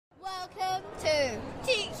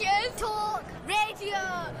Teachers Talk Radio.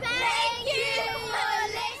 Thank you for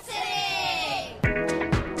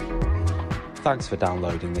listening. Thanks for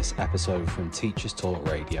downloading this episode from Teachers Talk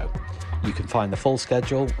Radio. You can find the full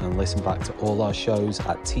schedule and listen back to all our shows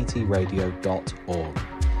at ttradio.org.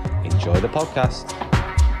 Enjoy the podcast.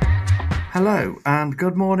 Hello and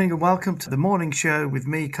good morning and welcome to the morning show with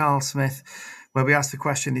me, Carl Smith, where we ask the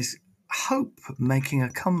question, is hope making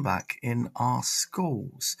a comeback in our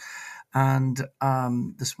schools? And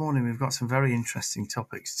this morning we've got some very interesting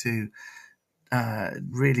topics to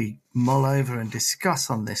really mull over and discuss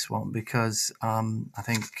on this one, because I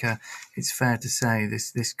think it's fair to say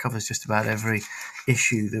this covers just about every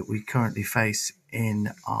issue that we currently face in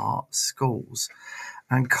our schools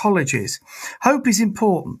and colleges. Hope is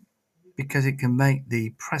important because it can make the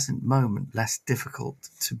present moment less difficult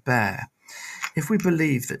to bear. If we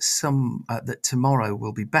believe that that tomorrow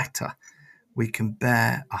will be better, we can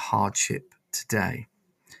bear a hardship today.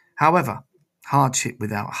 However, hardship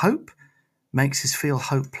without hope makes us feel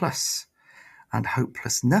hopeless, and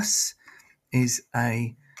hopelessness is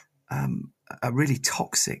a really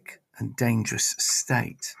toxic and dangerous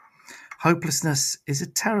state. Hopelessness is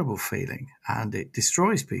a terrible feeling and it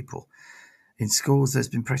destroys people. In schools, there's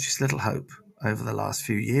been precious little hope over the last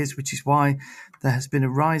few years, which is why there has been a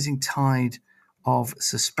rising tide of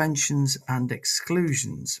suspensions and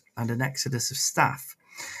exclusions and an exodus of staff.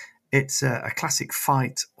 It's a classic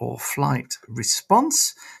fight or flight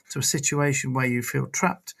response to a situation where you feel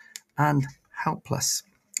trapped and helpless.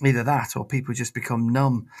 Either that or people just become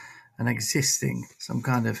numb and existing, some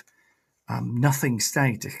kind of nothing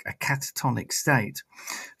state, a catatonic state.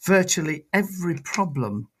 Virtually every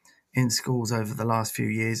problem in schools over the last few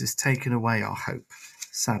years has taken away our hope.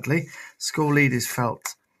 Sadly, school leaders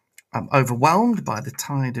felt overwhelmed by the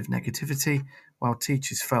tide of negativity, while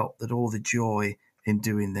teachers felt that all the joy in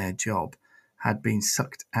doing their job had been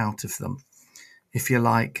sucked out of them. If you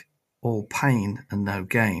like, all pain and no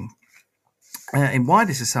gain. In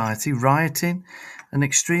wider society, rioting and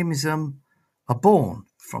extremism are born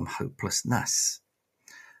from hopelessness.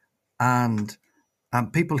 And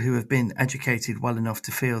people who have been educated well enough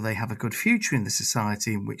to feel they have a good future in the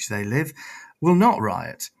society in which they live will not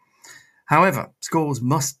riot. However, schools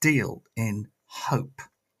must deal in hope.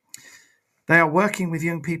 They are working with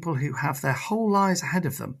young people who have their whole lives ahead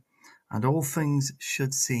of them, and all things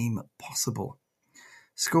should seem possible.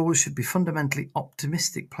 Schools should be fundamentally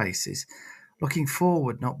optimistic places, looking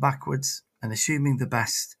forward, not backwards, and assuming the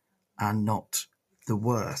best and not the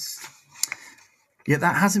worst. Yet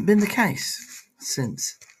that hasn't been the case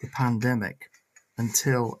since the pandemic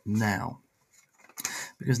until now.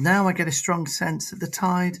 Because now I get a strong sense that the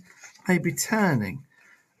tide may be turning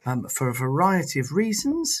for a variety of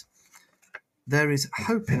reasons. There is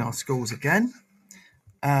hope in our schools again,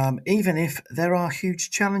 even if there are huge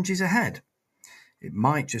challenges ahead. It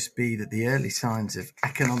might just be that the early signs of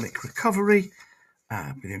economic recovery,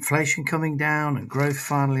 with inflation coming down and growth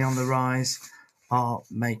finally on the rise, are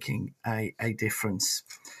making a difference.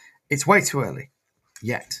 It's way too early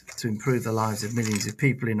yet to improve the lives of millions of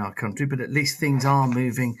people in our country, but at least things are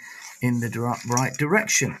moving in the right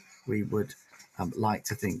direction, we would like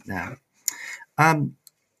to think now.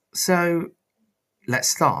 So let's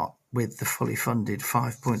start with the fully funded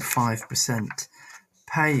 5.5%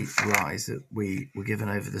 pay rise that we were given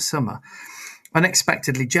over the summer.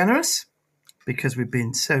 Unexpectedly generous, because we've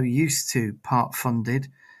been so used to part-funded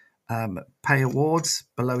pay awards,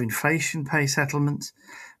 below inflation pay settlements,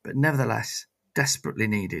 but nevertheless desperately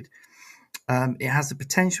needed. It has the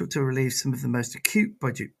potential to relieve some of the most acute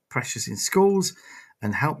budget pressures in schools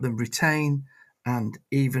and help them retain and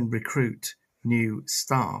even recruit new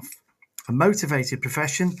staff. A motivated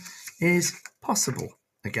profession is possible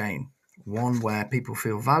again, one where people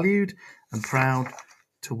feel valued and proud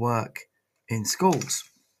to work in schools.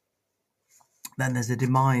 Then there's the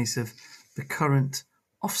demise of the current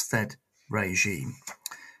Ofsted regime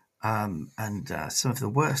and some of the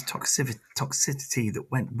worst toxicity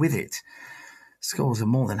that went with it. Schools are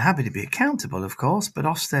more than happy to be accountable, of course, but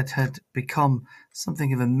Ofsted had become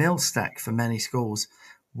something of a millstack for many schools,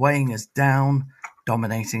 weighing us down,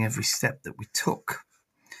 dominating every step that we took.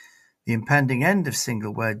 The impending end of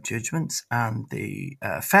single word judgments and the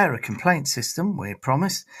fairer complaint system we're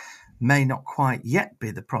promised may not quite yet be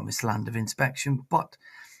the promised land of inspection, but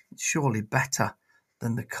it's surely better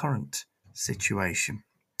than the current situation.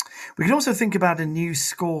 We can also think about a new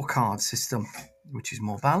scorecard system, which is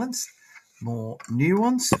more balanced, more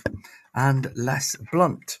nuanced, and less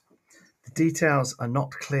blunt. The details are not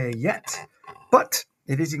clear yet, but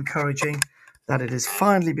it is encouraging that it has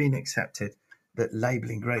finally been accepted that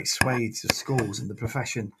labelling great swathes of schools and the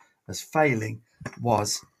profession as failing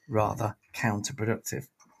was rather counterproductive.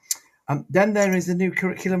 Then there is the new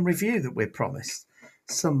curriculum review that we're promised.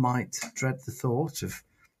 Some might dread the thought of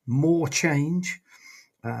more change,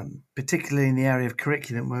 particularly in the area of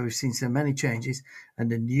curriculum where we've seen so many changes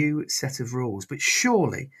and a new set of rules. But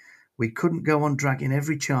surely we couldn't go on dragging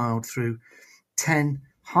every child through 10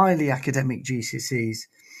 highly academic GCSEs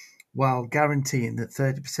while guaranteeing that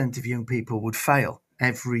 30% of young people would fail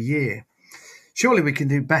every year. Surely we can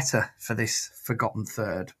do better for this forgotten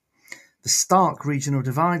third. The stark regional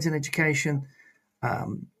divides in education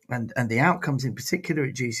and the outcomes in particular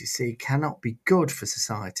at GCSE cannot be good for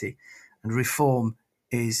society, and reform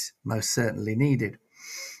is most certainly needed.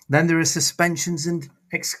 Then there are suspensions and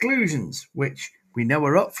exclusions, which we know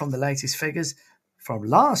are up from the latest figures from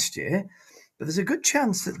last year, but there's a good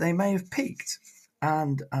chance that they may have peaked.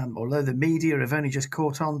 And although the media have only just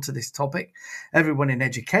caught on to this topic, everyone in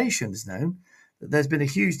education has known that there's been a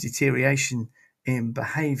huge deterioration in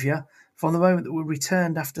behaviour from the moment that we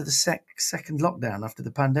returned after the second lockdown, after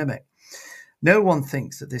the pandemic. No one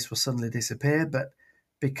thinks that this will suddenly disappear, but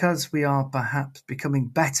because we are perhaps becoming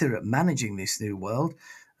better at managing this new world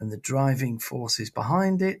and the driving forces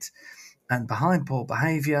behind it and behind poor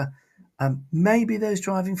behaviour, maybe those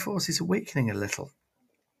driving forces are weakening a little.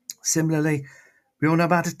 Similarly, we all know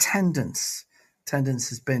about attendance. Attendance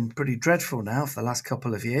has been pretty dreadful now for the last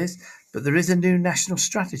couple of years, but there is a new national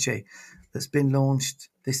strategy that's been launched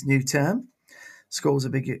this new term. Schools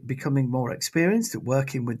are becoming more experienced at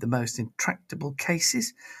working with the most intractable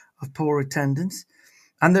cases of poor attendance,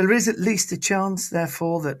 and there is at least a chance,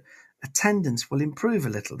 therefore, that attendance will improve a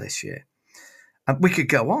little this year. We could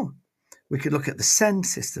go on. We could look at the SEND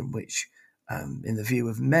system, which, in the view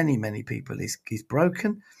of many, many people, is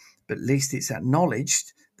broken, but at least it's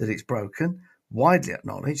acknowledged that it's broken, widely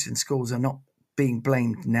acknowledged, and schools are not being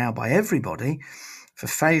blamed now by everybody for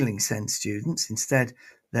failing SEND students. Instead,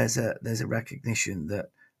 there's a recognition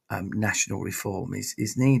that national reform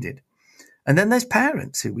is needed. And then there's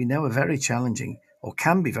parents, who we know are very challenging, or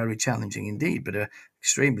can be very challenging indeed, but are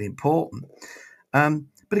extremely important.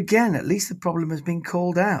 But again, at least the problem has been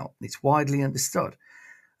called out. It's widely understood.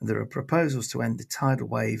 And there are proposals to end the tidal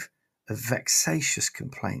wave of vexatious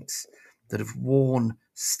complaints that have worn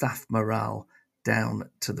staff morale down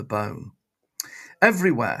to the bone.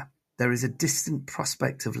 Everywhere there is a distant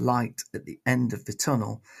prospect of light at the end of the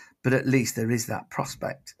tunnel, but at least there is that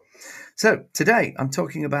prospect. So today I'm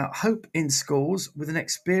talking about hope in schools with an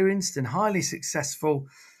experienced and highly successful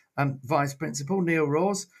Vice Principal, Neil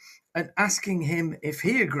Rawes, and asking him if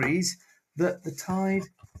he agrees that the tide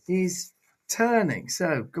is turning.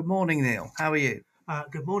 So good morning, Neil. How are you?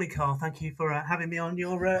 Good morning, Carl. Thank you for having me on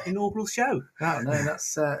your inaugural show. Oh, no,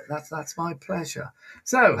 that's my pleasure.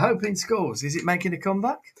 So, hope in schools, is it making a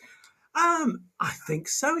comeback? I think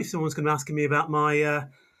so. If someone's going to be asking me about my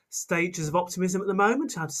stages of optimism at the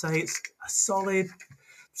moment, I'd say it's a solid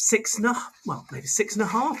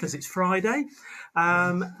 6.5 as it's Friday.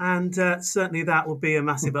 And certainly that will be a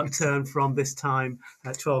massive upturn from this time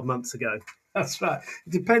 12 months ago. That's right.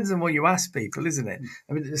 It depends on what you ask people, isn't it?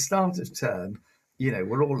 I mean, at the start of term,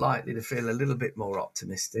 we're all likely to feel a little bit more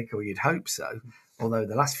optimistic, or you'd hope so, although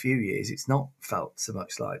the last few years it's not felt so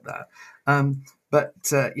much like that. But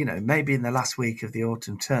maybe in the last week of the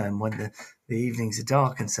autumn term, when the evenings are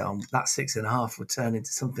dark and so on, that 6.5 will turn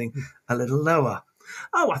into something a little lower.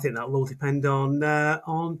 Oh, I think that will all depend on I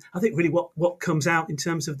think really what comes out in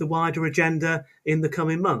terms of the wider agenda in the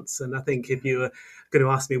coming months. And I think if you were going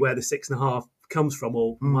to ask me where the 6.5 comes from,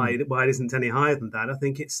 or why it isn't any higher than that, I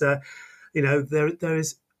think it's there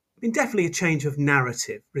has been definitely a change of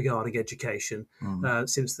narrative regarding education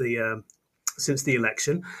since the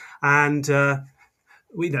election, and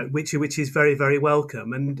which is very, very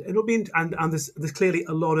welcome. And it'll be and there's clearly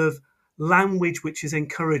a lot of language which is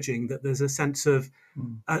encouraging that there's a sense of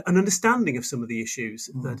an understanding of some of the issues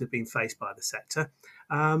that have been faced by the sector.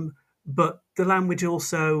 But the language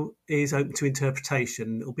also is open to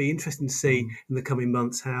interpretation. It'll be interesting to see in the coming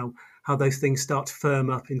months how those things start to firm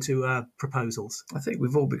up into proposals. I think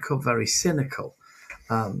we've all become very cynical,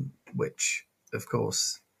 which, of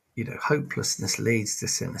course, hopelessness leads to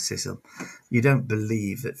cynicism. You don't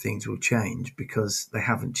believe that things will change because they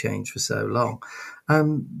haven't changed for so long.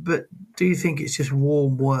 But do you think it's just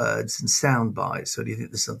warm words and sound bites, or do you think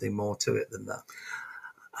there's something more to it than that?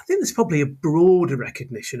 I think there's probably a broader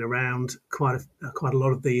recognition around quite a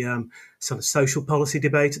lot of the sort of social policy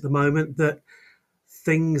debate at the moment that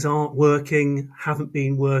things aren't working, haven't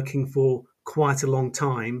been working for quite a long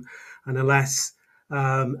time, and unless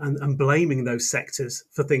and blaming those sectors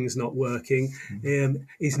for things not working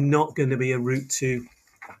is not going to be a route to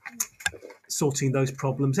sorting those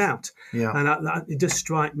problems out. Yeah. And it does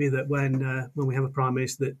strike me that when we have a Prime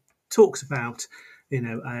Minister that talks about,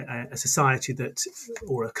 a society that,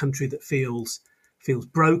 or a country that feels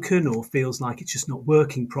broken or feels like it's just not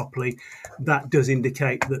working properly, that does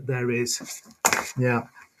indicate that there is Yeah.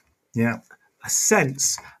 Yeah. a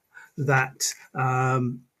sense that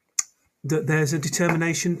that there's a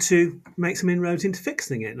determination to make some inroads into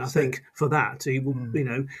fixing it. And I think for that, he will,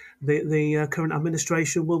 the current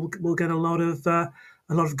administration will get a lot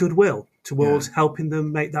of goodwill towards helping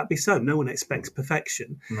them make that be so. No one expects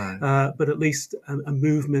perfection, but at least a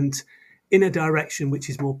movement in a direction which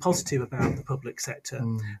is more positive about the public sector,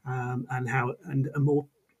 and more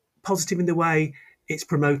positive in the way it's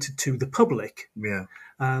promoted to the public. Yeah.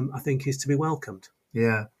 I think is to be welcomed.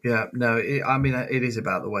 Yeah, yeah. No, it is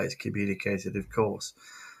about the way it's communicated, of course.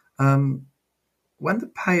 When the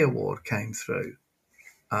pay award came through,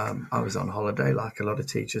 I was on holiday, like a lot of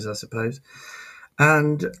teachers, I suppose.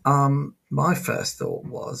 And my first thought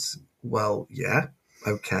was, well, yeah,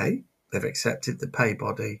 okay, they've accepted the pay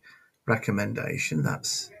body recommendation.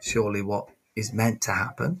 That's surely what is meant to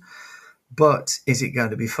happen. But is it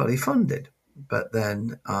going to be fully funded? But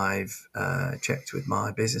then I've checked with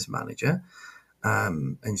my business manager,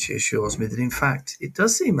 and she assures me that, in fact, it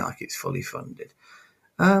does seem like it's fully funded.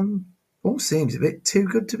 All seems a bit too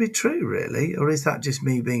good to be true, really. Or is that just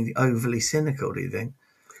me being overly cynical, do you think?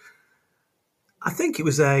 I think it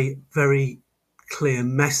was a very clear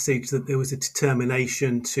message that there was a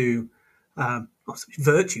determination to not so much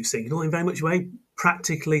virtue signal, in very much way,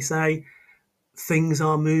 practically say things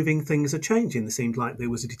are moving, things are changing. There seemed like there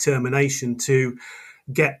was a determination to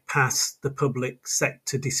get past the public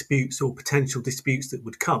sector disputes or potential disputes that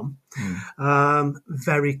would come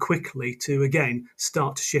very quickly, to again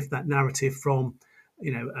start to shift that narrative from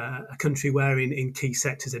a country where in key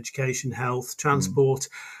sectors, education, health, transport,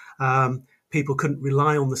 people couldn't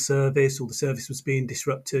rely on the service, or the service was being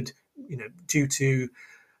disrupted due to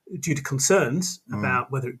concerns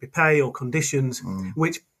about whether it be pay or conditions,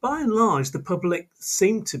 which by and large the public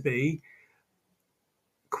seemed to be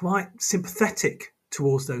quite sympathetic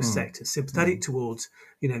towards those sectors, sympathetic towards,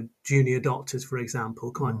 junior doctors, for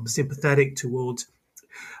example, quite sympathetic towards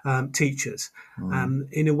teachers,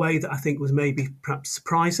 in a way that I think was maybe perhaps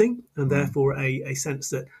surprising, and therefore a sense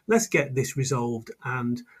that let's get this resolved.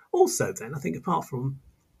 And also then, I think apart from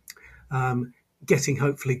getting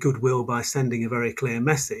hopefully goodwill by sending a very clear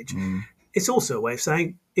message, it's also a way of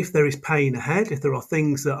saying if there is pain ahead, if there are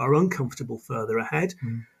things that are uncomfortable further ahead,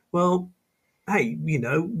 well, hey,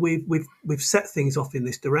 we've set things off in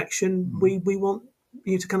this direction. We want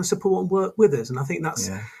you to kind of support and work with us, and I think that's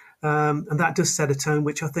and that does set a tone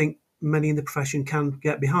which I think many in the profession can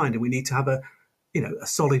get behind. And we need to have a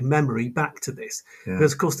solid memory back to this,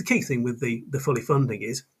 because of course the key thing with the fully funding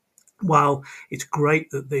is, while it's great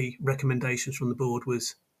that the recommendations from the board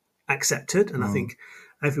was accepted, and I think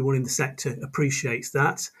everyone in the sector appreciates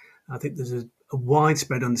that. I think there's a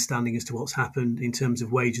widespread understanding as to what's happened in terms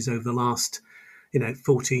of wages over the last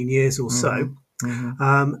 14 years or so.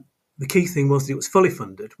 The key thing was that it was fully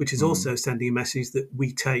funded, which is also sending a message that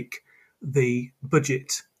we take the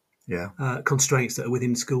budget constraints that are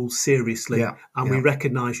within schools seriously, and we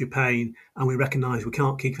recognise your pain, and we recognise we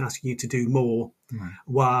can't keep asking you to do more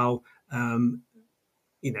while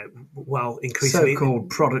while increasingly so-called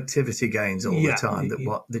productivity gains all the time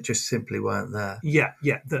that just simply weren't there.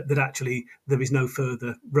 That actually there is no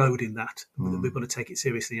further road in that. That we've got to take it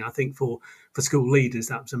seriously. And I think for school leaders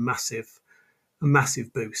that was a massive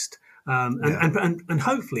boost, and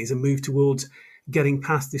hopefully is a move towards getting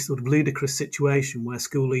past this sort of ludicrous situation where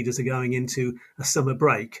school leaders are going into a summer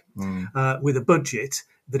break with a budget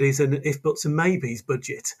that is an if buts and maybes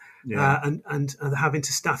budget, and having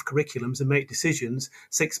to staff curriculums and make decisions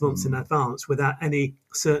 6 months in advance without any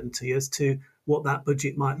certainty as to what that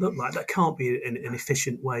budget might look like. That can't be an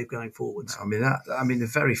efficient way of going forwards. I mean, the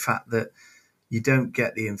very fact that you don't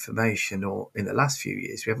get the information, or in the last few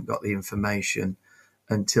years, we haven't got the information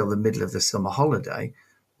until the middle of the summer holiday,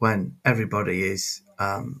 when everybody is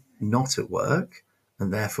not at work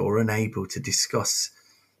and therefore unable to discuss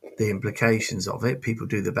the implications of it. People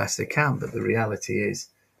do the best they can, but the reality is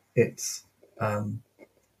it's going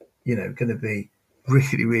to be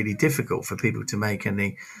really, really difficult for people to make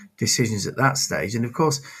any decisions at that stage. And of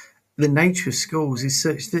course, the nature of schools is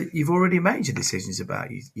such that you've already made your decisions about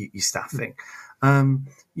your staffing.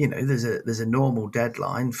 There's a normal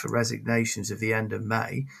deadline for resignations of the end of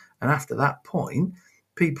May, and after that point,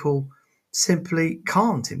 people simply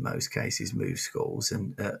can't, in most cases, move schools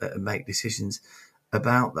and make decisions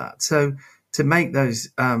about that. So to make those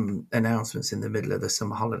announcements in the middle of the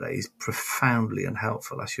summer holiday is profoundly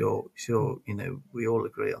unhelpful. I'm sure we all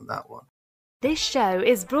agree on that one. This show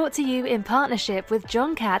is brought to you in partnership with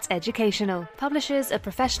John Catt Educational, publishers of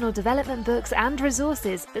professional development books and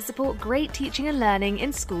resources that support great teaching and learning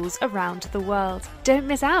in schools around the world. Don't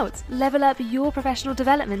miss out. Level up your professional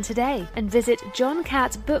development today and visit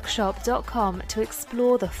johncattbookshop.com to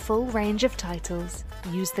explore the full range of titles.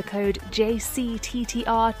 Use the code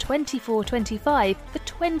JCTTR2425 for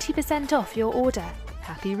 20% off your order.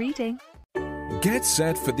 Happy reading. Get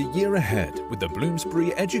set for the year ahead with the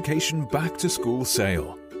Bloomsbury Education Back to School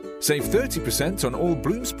sale. Save 30% on all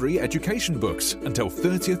Bloomsbury education books until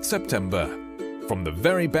 30th September. From the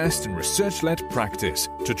very best in research-led practice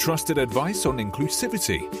to trusted advice on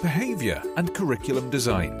inclusivity, behaviour and curriculum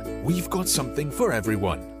design, we've got something for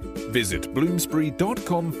everyone. Visit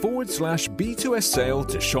bloomsbury.com/B2S sale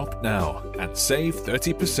to shop now and save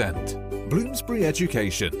 30%. Bloomsbury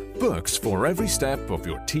Education, books for every step of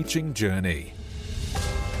your teaching journey.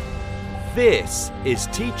 This is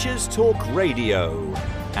Teachers Talk Radio,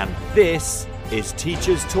 and this is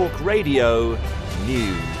Teachers Talk Radio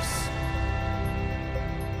News.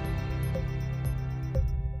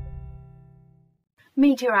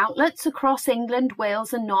 Media outlets across England,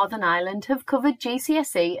 Wales and Northern Ireland have covered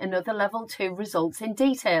GCSE and other Level 2 results in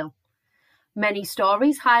detail. Many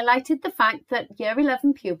stories highlighted the fact that Year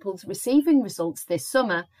 11 pupils receiving results this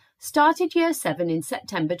summer started Year 7 in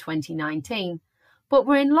September 2019, but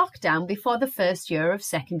were in lockdown before the first year of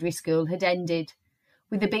secondary school had ended,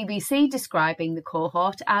 with the BBC describing the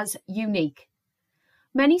cohort as unique.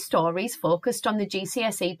 Many stories focused on the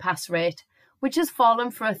GCSE pass rate, which has fallen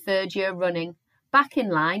for a third year running, back in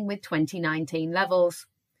line with 2019 levels.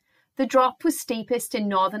 The drop was steepest in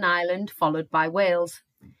Northern Ireland, followed by Wales.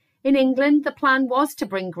 In England, the plan was to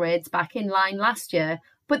bring grades back in line last year,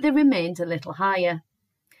 but they remained a little higher.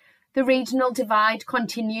 The regional divide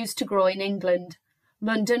continues to grow in England.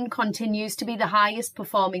 London continues to be the highest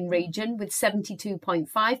performing region, with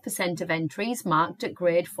 72.5% of entries marked at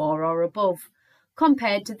grade 4 or above,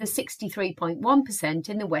 compared to the 63.1%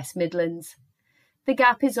 in the West Midlands. The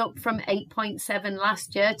gap is up from 8.7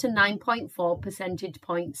 last year to 9.4 percentage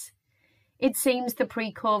points. It seems the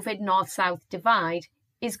pre-COVID north-south divide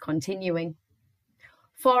is continuing.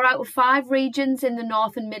 4 out of 5 regions in the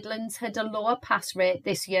North and Midlands had a lower pass rate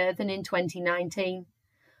this year than in 2019.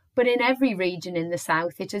 But in every region in the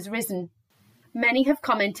south it has risen. Many have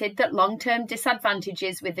commented that long-term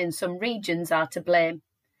disadvantages within some regions are to blame.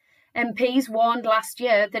 MPs warned last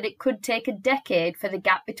year that it could take a decade for the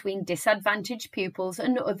gap between disadvantaged pupils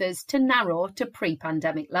and others to narrow to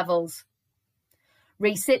pre-pandemic levels.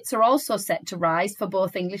 Resits are also set to rise for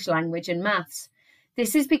both English language and maths.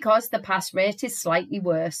 This is because the pass rate is slightly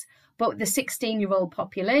worse, but the 16-year-old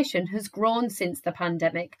population has grown since the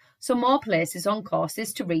pandemic, so more places on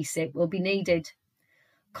courses to resit will be needed.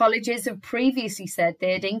 Colleges have previously said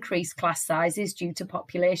they had increased class sizes due to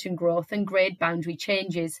population growth and grade boundary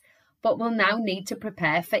changes, but will now need to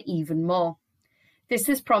prepare for even more. This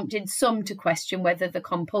has prompted some to question whether the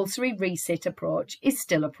compulsory resit approach is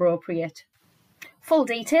still appropriate. Full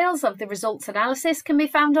details of the results analysis can be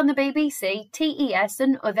found on the BBC, TES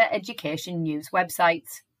and other education news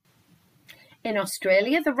websites. In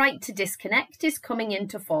Australia, the right to disconnect is coming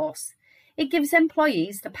into force. It gives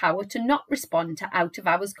employees the power to not respond to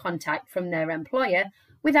out-of-hours contact from their employer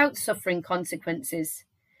without suffering consequences.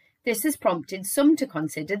 This has prompted some to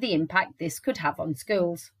consider the impact this could have on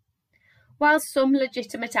schools. While some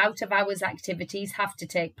legitimate out-of-hours activities have to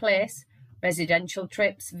take place, residential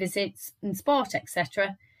trips, visits and sport,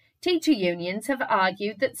 etc., teacher unions have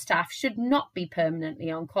argued that staff should not be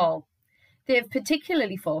permanently on call. They have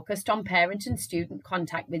particularly focused on parent and student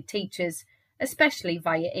contact with teachers, especially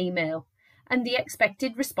via email, and the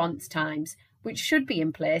expected response times, which should be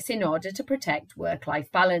in place in order to protect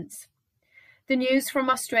work-life balance. The news from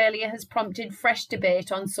Australia has prompted fresh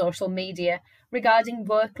debate on social media regarding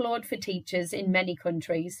workload for teachers in many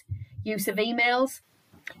countries, use of emails,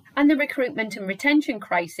 and the recruitment and retention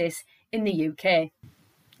crisis in the UK.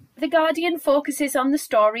 The Guardian focuses on the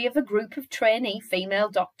story of a group of trainee female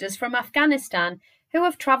doctors from Afghanistan who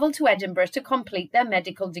have travelled to Edinburgh to complete their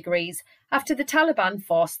medical degrees after the Taliban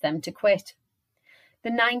forced them to quit.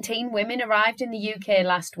 The 19 women arrived in the UK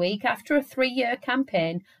last week after a 3-year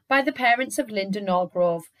campaign by the parents of Linda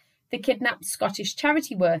Norgrove, the kidnapped Scottish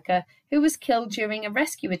charity worker who was killed during a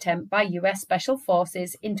rescue attempt by US Special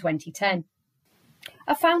Forces in 2010.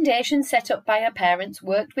 A foundation set up by her parents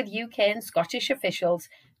worked with UK and Scottish officials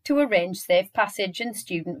to arrange safe passage and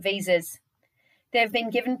student visas. They have been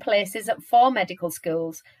given places at 4 medical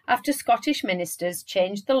schools after Scottish ministers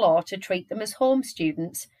changed the law to treat them as home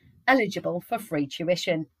students, eligible for free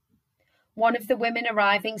tuition. One of the women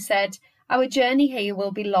arriving said, "Our journey here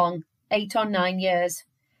will be long, 8 or 9 years.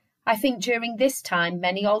 I think during this time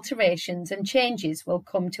many alterations and changes will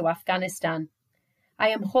come to Afghanistan. I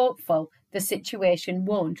am hopeful the situation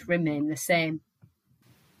won't remain the same."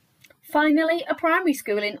 Finally, a primary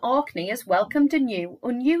school in Orkney has welcomed a new,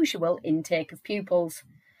 unusual intake of pupils.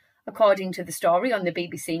 According to the story on the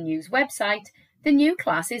BBC News website, the new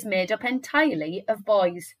class is made up entirely of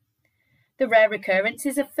boys. The rare occurrence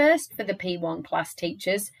is a first for the P1 class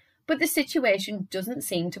teachers, but the situation doesn't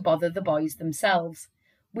seem to bother the boys themselves,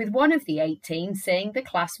 with one of the 18 saying the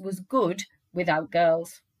class was good without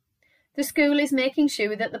girls. The school is making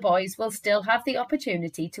sure that the boys will still have the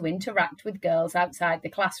opportunity to interact with girls outside the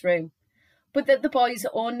classroom, but that the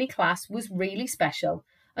boys-only class was really special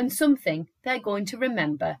and something they're going to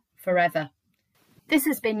remember forever. This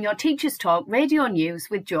has been your Teachers Talk Radio News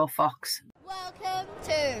with Joe Fox. Welcome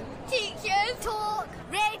to Teachers Talk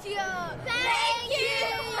Radio. Thank you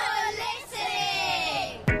for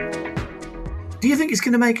listening. Do you think it's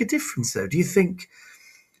going to make a difference, though? Do you think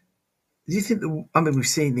we've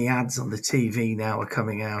seen the ads on the TV now are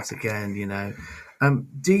coming out again, you know.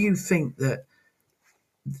 Do you think that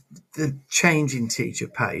the change in teacher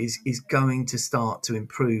pay is going to start to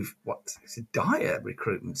improve it's a dire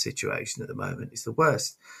recruitment situation at the moment? It's the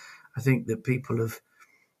worst, I think, that people have,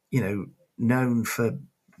 known for,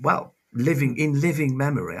 living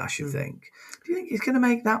memory, I should think. Do you think it's going to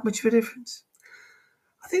make that much of a difference?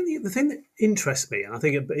 I think the thing that interests me, and I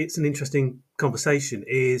think it's an interesting conversation,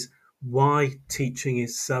 is why teaching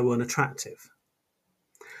is so unattractive.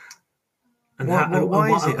 And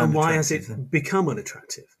why has it become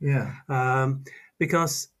unattractive? Yeah.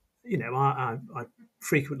 Because, I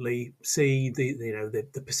frequently see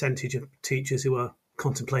the percentage of teachers who are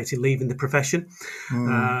contemplating leaving the profession.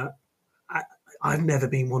 I've never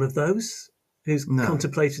been one of those who's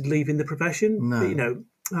contemplated leaving the profession. No.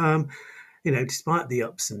 But, despite the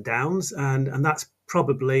ups and downs, and that's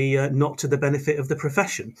probably not to the benefit of the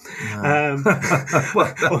profession,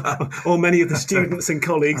 or many of the students and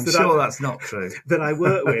colleagues that's not true, that I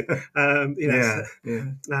work with,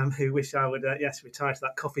 who wish I would retire to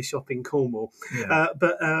that coffee shop in Cornwall. Yeah.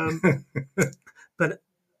 But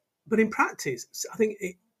in practice, I think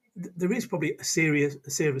there is probably a serious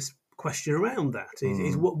question around that.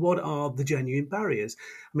 Is what are the genuine barriers?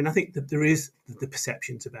 I mean, I think that there is the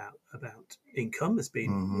perceptions about income has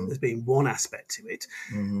been one aspect to it,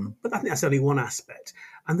 but I think that's only one aspect.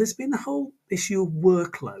 And there's been the whole issue of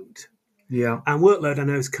workload. Yeah, and workload I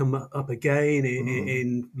know has come up again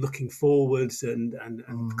in looking forwards and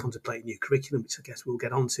contemplating new curriculum, which I guess we'll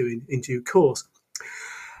get onto in due course.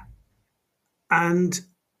 And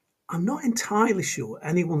I'm not entirely sure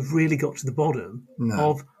anyone's really got to the bottom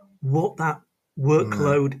of what that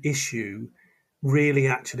workload issue really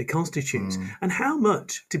actually constitutes, and how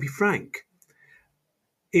much, to be frank,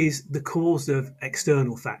 is the cause of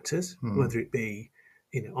external factors, whether it be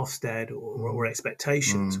Ofsted or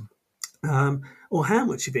expectations, or how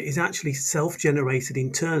much of it is actually self-generated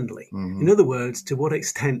internally. In other words, to what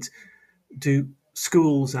extent do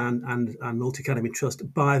schools and multi-academy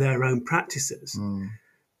trust, by their own practices,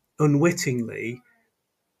 unwittingly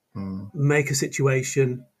make a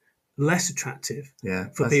situation less attractive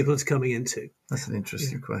for people it's coming into? That's an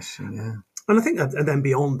interesting question, yeah. And I think that, and then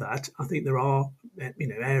beyond that, I think there are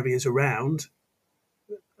areas around,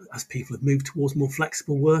 as people have moved towards more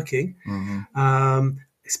flexible working,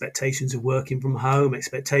 expectations of working from home,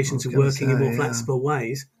 expectations of working in more flexible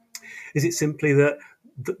ways. Is it simply that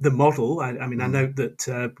the model, I know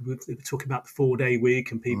that we were talking about the 4-day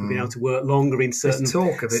week and people being able to work longer in certain... There's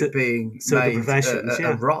talk of it being made professions,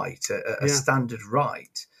 a right, a standard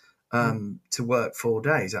right to work 4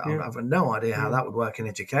 days. I have no idea how that would work in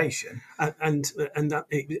education. And that,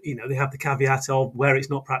 they have the caveat of where it's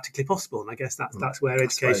not practically possible. And I guess that's where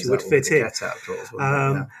education would fit in.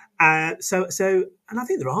 And I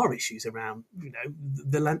think there are issues around,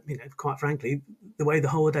 quite frankly, the way the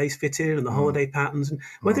holidays fit in and the holiday patterns, and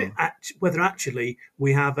whether actually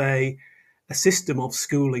we have a system of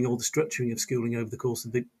schooling or the structuring of schooling over the course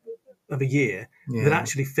of a year that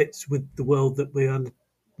actually fits with the world that we are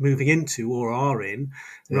moving into or are in,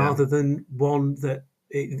 rather than one that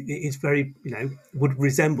is very, would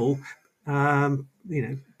resemble,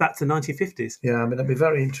 back to the 1950s. Yeah, I'd be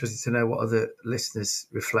very interested to know what other listeners'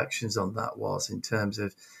 reflections on that was, in terms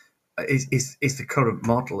of is the current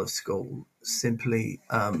model of school simply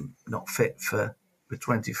not fit for the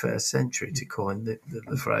 21st century, to coin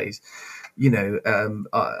the phrase.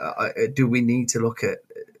 Do we need to look at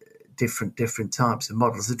different types of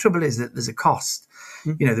models? The trouble is that there's a cost.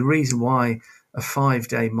 The reason why a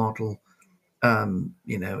 5-day model, a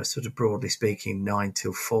sort of broadly speaking 9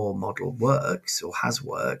 till 4 model works or has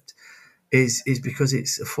worked is because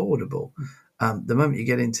it's affordable. The moment you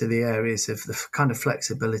get into the areas of the kind of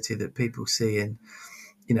flexibility that people see in,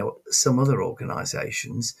 some other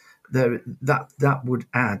organisations, that would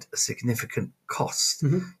add a significant cost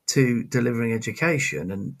to delivering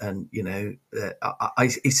education, and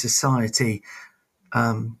is society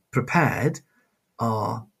prepared?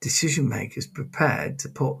 Are decision makers prepared to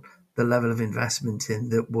put the level of investment in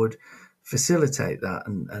that would facilitate that?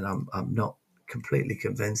 And I'm not completely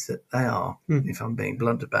convinced that they are, if I'm being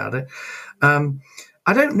blunt about it.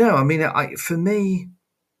 I don't know. I mean, for me,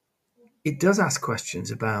 it does ask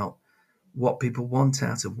questions about what people want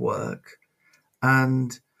out of work.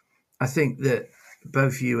 And I think that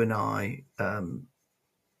both you and I,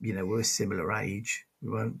 we're a similar age.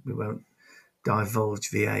 We won't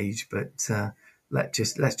divulge the age, but let's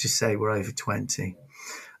just say we're over 20.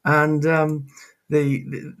 And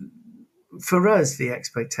for us, the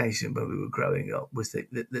expectation when we were growing up was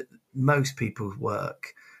that most people's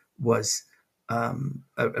work was a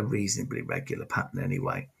reasonably regular pattern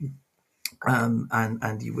anyway.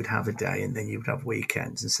 And you would have a day, and then you would have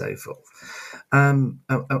weekends and so forth. And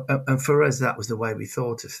for us, that was the way we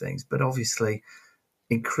thought of things. But obviously,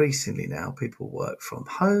 increasingly now, people work from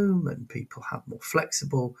home, and people have more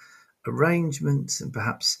flexible arrangements, and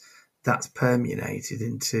perhaps that's permeated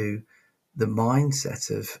into the mindset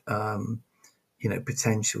of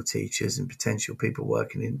potential teachers and potential people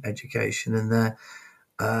working in education, and they're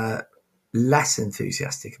less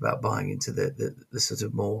enthusiastic about buying into the sort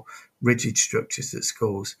of more rigid structures that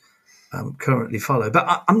schools currently follow.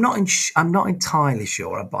 But I'm not entirely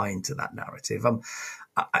sure I buy into that narrative.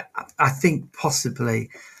 I think possibly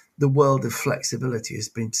the world of flexibility has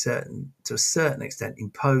been to a certain extent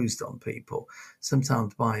imposed on people,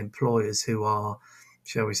 sometimes by employers who are,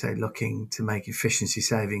 shall we say, looking to make efficiency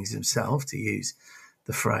savings themselves, to use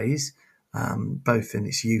the phrase, both in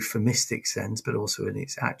its euphemistic sense, but also in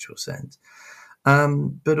its actual sense.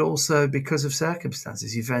 But also because of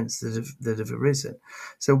circumstances, events that have arisen.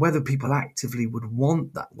 So whether people actively would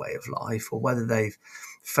want that way of life, or whether they've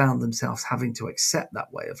found themselves having to accept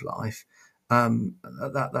that way of life,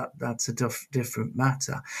 that's a different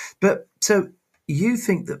matter. But so you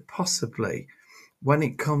think that possibly when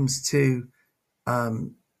it comes to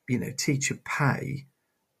teacher pay,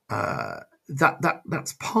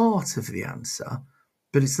 that's part of the answer,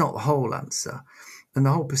 but it's not the whole answer. And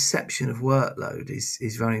the whole perception of workload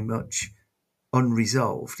is very much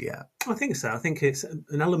unresolved yet. I think so. I think it's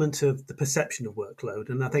an element of the perception of workload.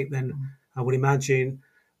 And I think then I would imagine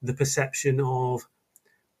the perception of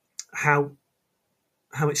how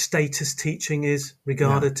much status teaching is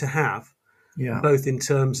regarded to have, both in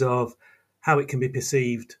terms of how it can be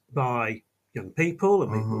perceived by young people. I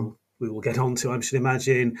mean, we will get on to, I should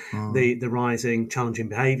imagine, the rising challenging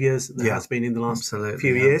behaviours that has been in the last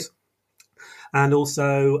few years. And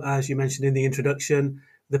also, as you mentioned in the introduction,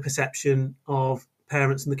 the perception of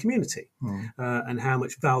parents and the community, and how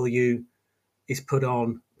much value is put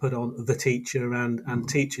on the teacher and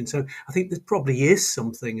teaching. So I think there probably is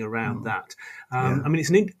something around that. I mean,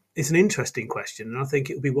 it's an interesting question, and I think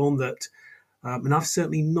it will be one that, and I've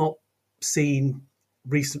certainly not seen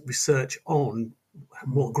recent research on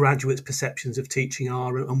what graduates' perceptions of teaching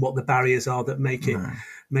are and what the barriers are that make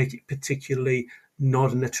it particularly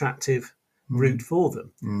not an attractive route for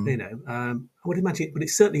them. I would imagine, but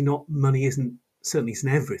it's certainly not. Money isn't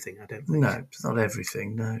everything. I don't think. No, it's not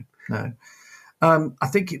everything. No. I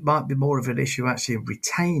think it might be more of an issue actually in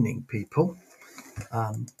retaining people,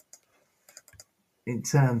 in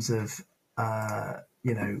terms of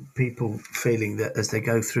people feeling that as they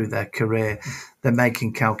go through their career, they're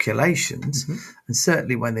making calculations, and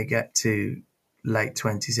certainly when they get to late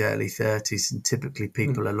 20s, early 30s, and typically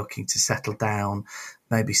people are looking to settle down,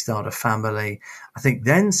 maybe start a family. I think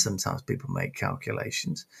then sometimes people make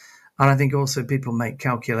calculations. And I think also people make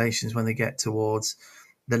calculations when they get towards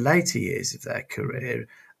the later years of their career,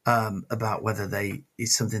 about whether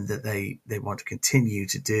it's something that they want to continue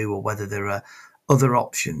to do, or whether there are other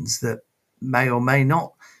options that may or may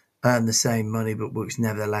not earn the same money, but which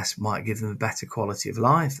nevertheless might give them a better quality of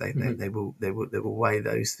life. They will weigh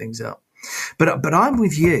those things up. But I'm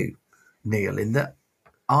with you, Neil, in that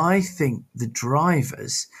I think the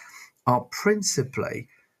drivers are principally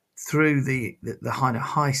through the kind of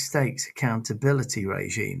high stakes accountability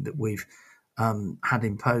regime that we've had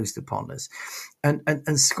imposed upon us.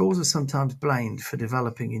 And schools are sometimes blamed for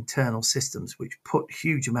developing internal systems which put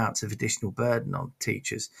huge amounts of additional burden on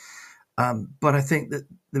teachers. But I think that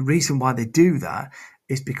the reason why they do that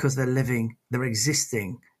is because they're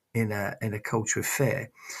existing in a culture of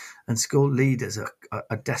fear. And school leaders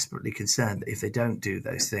are desperately concerned that if they don't do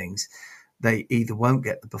those things, they either won't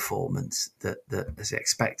get the performance that is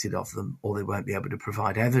expected of them, or they won't be able to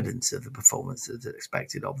provide evidence of the performance that's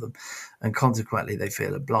expected of them. And consequently, they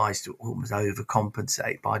feel obliged to almost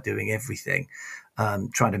overcompensate by doing everything,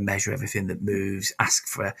 trying to measure everything that moves, ask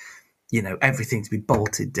for, everything to be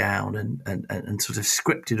bolted down and sort of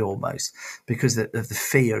scripted almost, because of the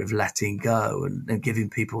fear of letting go and giving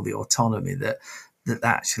people the autonomy that they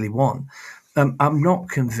actually want. I'm not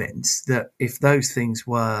convinced that if those things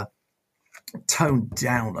were toned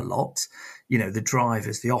down a lot, the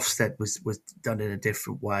drivers, the Ofsted was done in a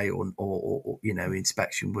different way, or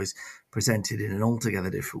inspection was presented in an altogether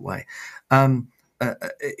different way.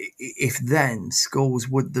 If then schools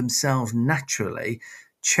would themselves naturally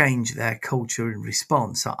change their culture in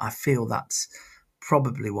response, I feel that's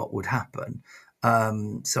probably what would happen.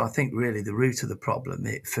 So I think really the root of the problem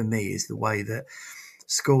for me is the way that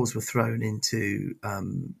schools were thrown into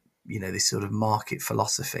this sort of market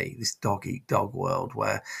philosophy, this dog-eat-dog world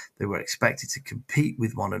where they were expected to compete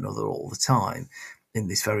with one another all the time in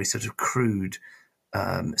this very sort of crude,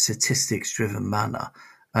 statistics-driven manner.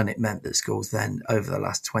 And it meant that schools then, over the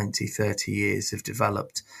last 20, 30 years, have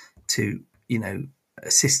developed to,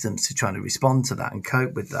 systems to try to respond to that and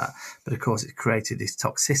cope with that. But of course, it's created this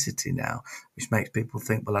toxicity now, which makes people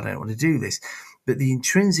think, well, I don't want to do this. But the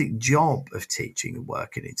intrinsic job of teaching and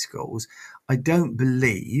working in schools, I don't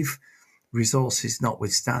believe, resources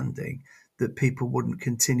notwithstanding, that people wouldn't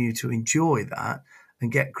continue to enjoy that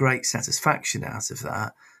and get great satisfaction out of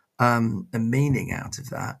that, and meaning out of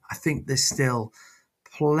that. I think there's still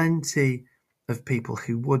plenty of people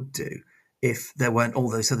who would do if there weren't all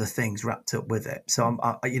those other things wrapped up with it. So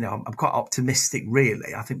I'm quite optimistic,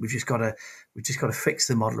 really. I think we've just got to fix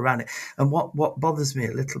the model around it. And what bothers me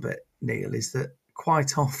a little bit, Neil, is that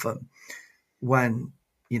quite often when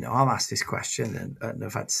I'm asked this question, and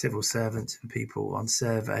I've had civil servants and people on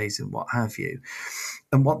surveys and what have you,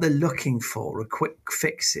 and what they're looking for are quick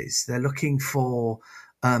fixes. They're looking for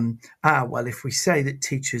well, if we say that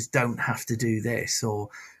teachers don't have to do this, or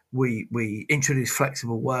we introduce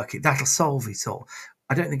flexible working, that'll solve it all.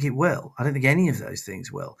 I don't think it will. I don't think any of those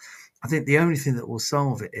things will. I think the only thing that will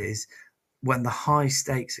solve it is when the high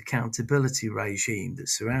stakes accountability regime that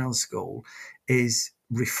surrounds school is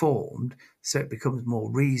reformed, so it becomes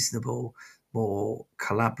more reasonable, more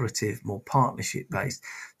collaborative, more partnership based.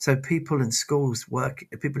 So people who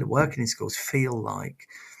are working in schools feel like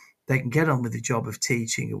they can get on with the job of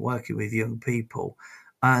teaching and working with young people,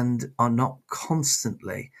 and are not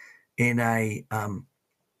constantly in a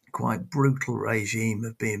quite brutal regime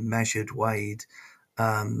of being measured, weighed,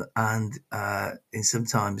 and in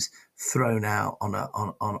sometimes thrown out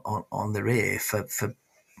on their ear for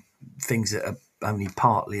things that are only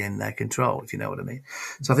partly in their control, if you know what I mean.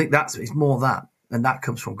 So I think it's more that, and that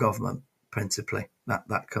comes from government principally.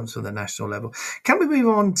 That comes from the national level. Can we move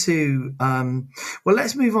on to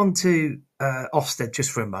let's move on to Ofsted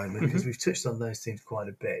just for a moment, because we've touched on those things quite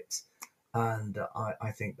a bit, and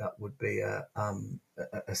I think that would be a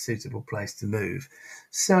suitable place to move.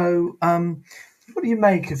 So what do you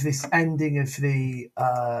make of this ending of the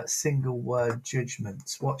single word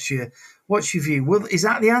judgments? What's your view? Well, is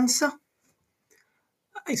that the answer?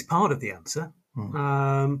 It's part of the answer.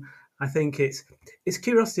 I think it's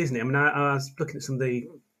curiosity, isn't it? I mean, I was looking at some of the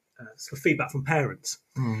sort of feedback from parents,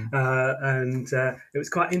 and it was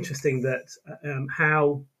quite interesting that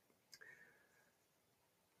how,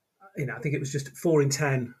 I think it was just 4 in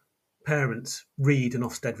 10 parents read an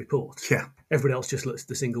Ofsted report. Yeah. Everybody else just looks at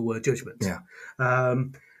the single word judgment. Yeah.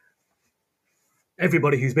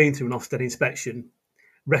 Everybody who's been through an Ofsted inspection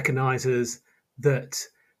recognises that,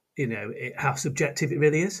 how subjective it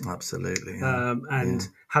really is. Absolutely. Yeah. And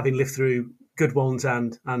having lived through good ones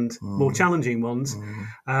and more challenging ones,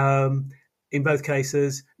 in both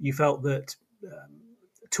cases, you felt that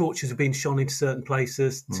torches have been shone into certain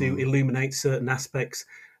places to illuminate certain aspects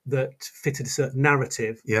that fitted a certain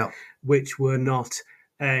narrative, which were not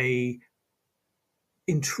a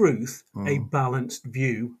balanced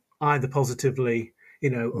view, either positively,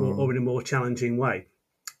 or in a more challenging way.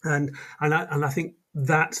 And I think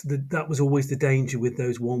that was always the danger with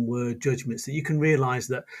those one-word judgments, that you can realise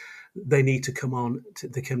that they need to come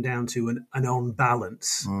down to an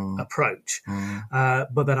on-balance approach,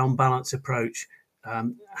 but that on-balance approach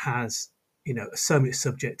has so much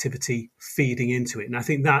subjectivity feeding into it. And I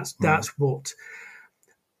think that's what's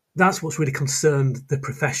really concerned the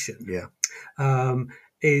profession.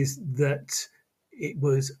 Is that it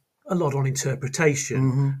was a lot on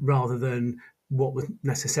interpretation rather than what was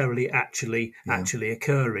necessarily actually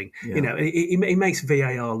occurring. It makes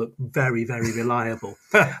VAR look very, very reliable.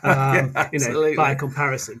 By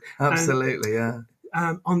comparison. Absolutely,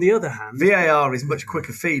 on the other hand, VAR is much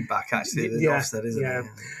quicker feedback actually than offside, isn't it?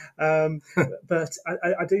 But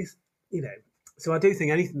I do, so I do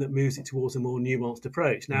think anything that moves it towards a more nuanced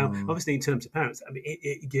approach. Now, obviously, in terms of parents, I mean,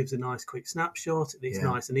 it gives a nice quick snapshot. It's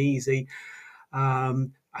nice and easy. I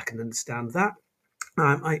can understand that.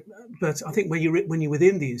 But I think when you're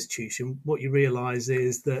within the institution, what you realise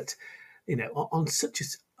is that, on such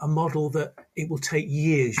a model that it will take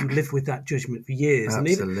years, you live with that judgment for years.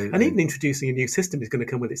 Absolutely. And even introducing a new system is going to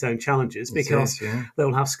come with its own challenges, because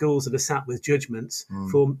they'll have schools that are sat with judgments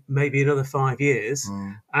for maybe another 5 years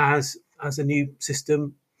as a new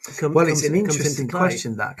system it's an interesting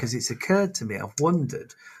question, that, because it's occurred to me, I've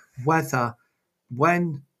wondered whether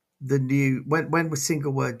when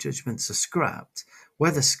single word judgments are scrapped,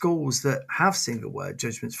 whether schools that have single word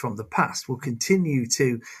judgments from the past will continue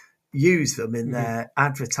to use them in their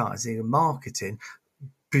advertising and marketing,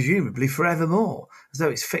 presumably forevermore, as though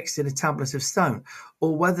it's fixed in a tablet of stone,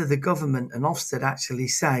 or whether the government and Ofsted actually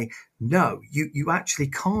say, no, you actually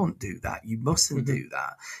can't do that. You mustn't do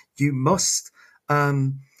that. You must,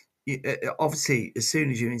 obviously, as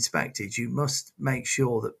soon as you're inspected, you must make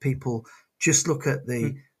sure that people just look at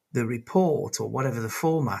the report or whatever the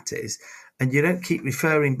format is, and you don't keep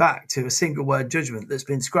referring back to a single word judgment that's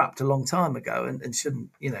been scrapped a long time ago and shouldn't,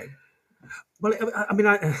 Well, I mean,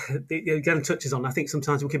 it again touches on, I think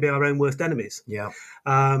sometimes we can be our own worst enemies. Yeah,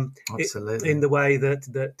 absolutely. In the way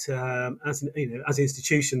that as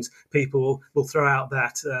institutions, people will throw out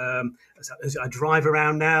that as I drive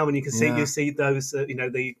around now, and you see those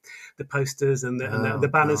the posters and the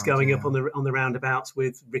banners going up on the roundabouts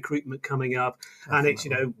with recruitment coming up. Definitely. And it's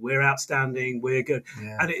we're outstanding, we're good,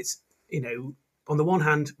 and it's on the one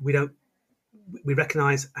hand we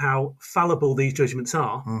recognise how fallible these judgments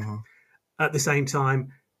are. At the same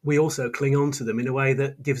time, we also cling on to them in a way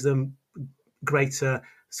that gives them greater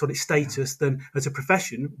sort of status than, as a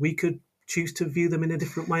profession, we could choose to view them in a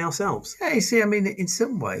different way ourselves. Yeah, you see, I mean, in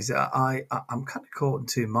some ways, I'm kind of caught in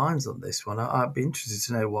two minds on this one. I'd be interested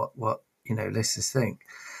to know what listeners think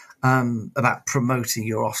about promoting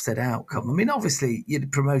your Ofsted outcome. I mean, obviously,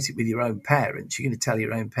 you'd promote it with your own parents. You're going to tell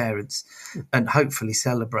your own parents and hopefully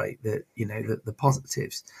celebrate the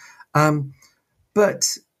positives.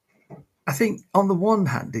 But I think on the one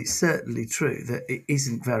hand, it's certainly true that it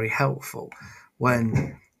isn't very helpful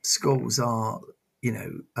when schools are,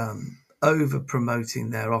 over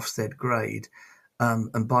promoting their Ofsted grade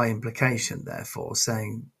and by implication, therefore,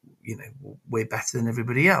 saying, we're better than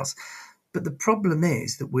everybody else. But the problem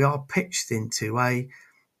is that we are pitched into a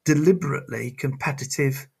deliberately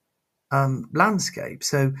competitive landscape.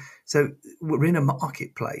 So we're in a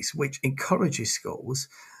marketplace which encourages schools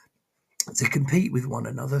to compete with one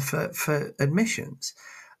another for admissions,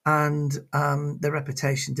 and their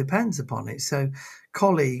reputation depends upon it. So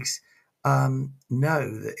colleagues know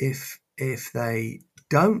that if they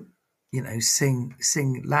don't,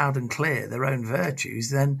 sing loud and clear their own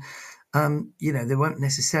virtues, then they won't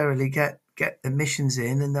necessarily get admissions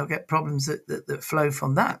in, and they'll get problems that flow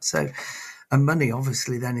from that. So, and money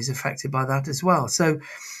obviously then is affected by that as well. So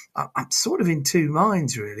I'm sort of in two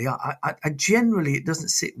minds, really. I generally, it doesn't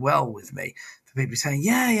sit well with me for people saying,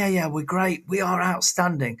 yeah, we're great, we are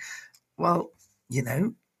outstanding. Well,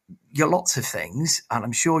 you're lots of things, and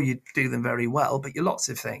I'm sure you do them very well, but you're lots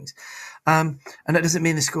of things. And that doesn't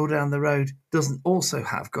mean the school down the road doesn't also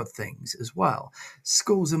have good things as well.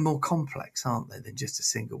 Schools are more complex, aren't they, than just a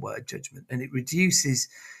single word judgment. And it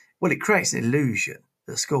creates an illusion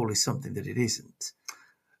that school is something that it isn't.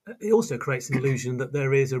 It also creates an illusion that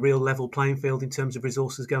there is a real level playing field in terms of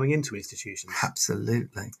resources going into institutions.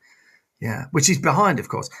 Absolutely. Yeah, which is behind, of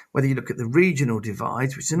course, whether you look at the regional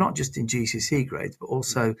divides, which are not just in GCSE grades, but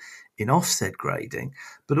also in Ofsted grading,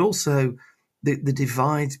 but also the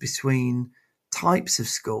divides between types of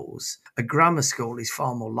schools. A grammar school is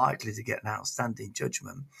far more likely to get an outstanding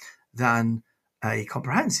judgment than a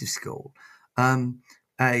comprehensive school.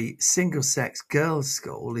 A single-sex girls'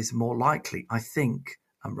 school is more likely, I think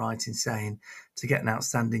I'm right in saying, to get an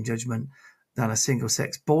outstanding judgment than a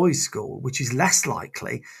single-sex boys' school, which is less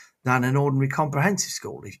likely than an ordinary comprehensive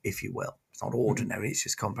school, if you will. It's not ordinary, it's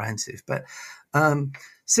just comprehensive. But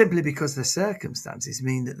simply because the circumstances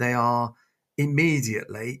mean that they are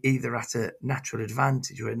immediately either at a natural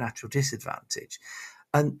advantage or a natural disadvantage.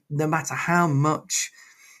 And no matter how much,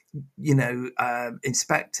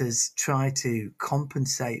 inspectors try to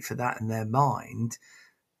compensate for that in their mind,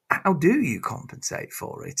 how do you compensate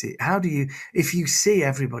for it? How do you, if you see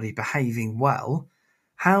everybody behaving well,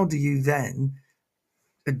 how do you then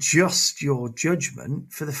adjust your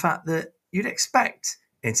judgment for the fact that you'd expect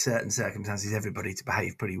in certain circumstances everybody to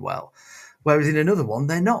behave pretty well, whereas in another one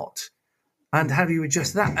they're not? And how do you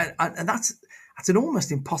adjust that? And that's an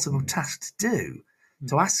almost impossible task to do,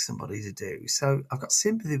 to ask somebody to do. So I've got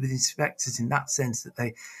sympathy with inspectors in that sense, that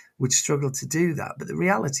they would struggle to do that. But the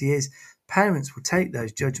reality is parents will take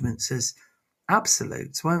those judgments as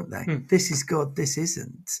absolutes, won't they? This is good, this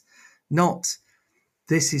isn't. Not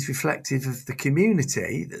this is reflective of the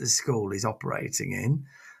community that the school is operating in,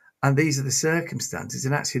 and these are the circumstances,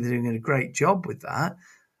 and actually they're doing a great job with that.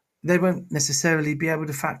 They won't necessarily be able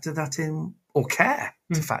to factor that in or care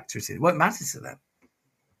to factor it in. It won't matter to them.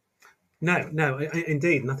 No,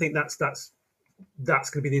 indeed. And I think that's going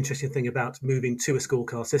to be the interesting thing about moving to a school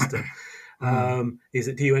card system. Is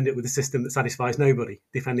that, do you end up with a system that satisfies nobody,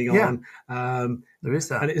 depending on... there is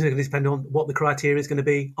that. And it's going to depend on what the criteria is going to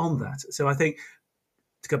be on that. So I think,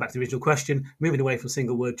 to go back to the original question, moving away from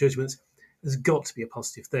single word judgments, there's got to be a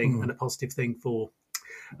positive thing, and a positive thing for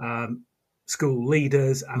school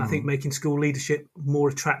leaders, and I think making school leadership more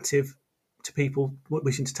attractive to people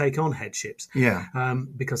wishing to take on headships.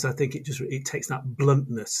 Because I think it takes that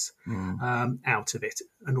bluntness out of it,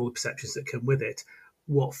 and all the perceptions that come with it.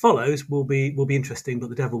 What follows will be interesting, but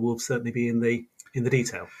the devil will certainly be in the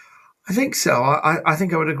detail. I think so. I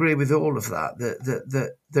think I would agree with all of that,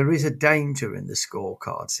 that there is a danger in the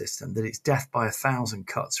scorecard system, that it's death by 1,000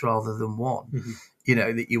 cuts rather than one.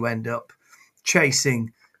 That you end up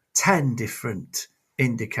chasing 10 different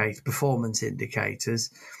performance indicators,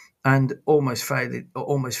 and almost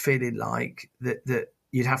feeling like that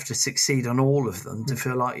you'd have to succeed on all of them to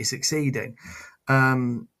feel like you're succeeding.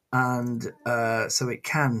 So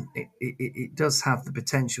it does have the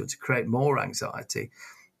potential to create more anxiety,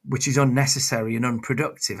 which is unnecessary and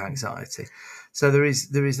unproductive anxiety. So there is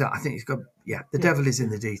that. I think it's got, the devil is in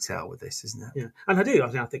the detail with this, isn't it? Yeah, and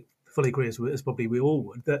I think fully agree, as probably we all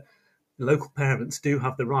would, that local parents do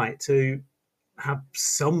have the right to have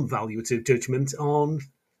some value to judgment on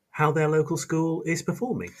how their local school is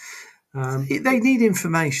performing. They need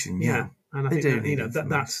information, and I think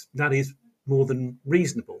that is more than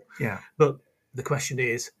reasonable. But the question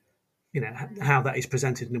is, how that is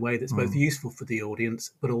presented in a way that's both useful for the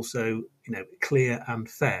audience, but also, clear and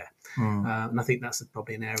fair. And I think that's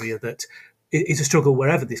probably an area that is a struggle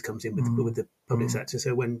wherever this comes in with the public sector.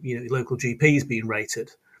 So when, local GPs being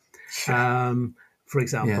rated, for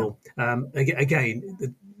example,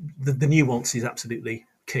 again, the nuance is absolutely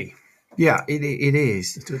key. Yeah, it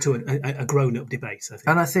is. To a grown-up debate, I think.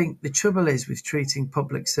 And I think the trouble is with treating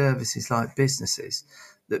public services like businesses,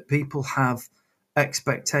 that people have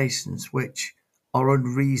expectations which are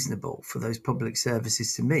unreasonable for those public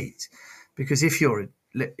services to meet. Because if you're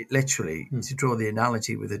literally, to draw the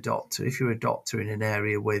analogy with a doctor, if you're a doctor in an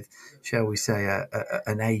area with, shall we say,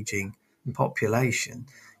 an ageing population,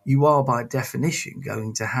 you are by definition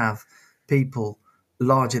going to have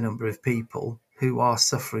larger number of people who are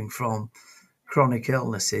suffering from chronic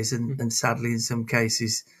illnesses and sadly in some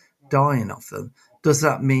cases dying of them. Does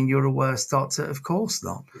that mean you're a worse doctor? Of course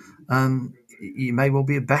not. You may well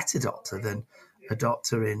be a better doctor than a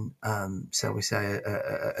doctor in, shall we say,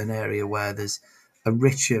 an area where there's a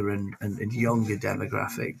richer and younger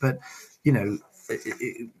demographic. But,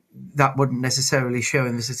 that wouldn't necessarily show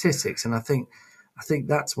in the statistics. And I think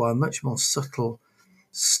that's why a much more subtle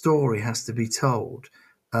story has to be told,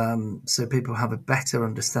 so people have a better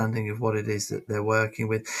understanding of what it is that they're working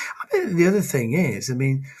with. I mean, the other thing is,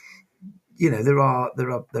 there are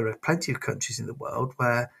plenty of countries in the world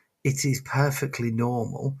where it is perfectly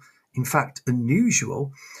normal, in fact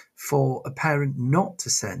unusual, for a parent not to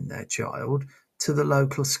send their child to the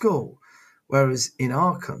local school. Whereas in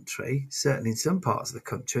our country, certainly in some parts of the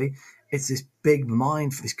country, it's this big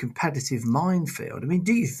this competitive minefield. I mean,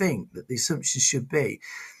 do you think that the assumption should be,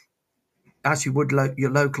 as you would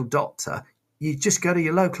your local doctor, you just go to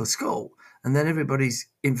your local school and then everybody's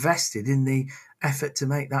invested in the effort to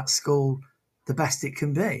make that school the best it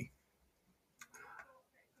can be?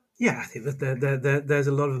 Yeah, I think that there's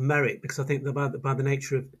a lot of merit, because I think by the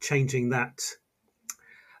nature of changing that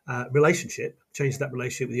relationship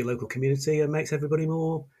with your local community, it makes everybody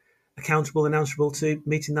more accountable and answerable to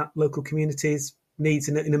meeting that local community's needs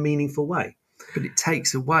in a meaningful way. But it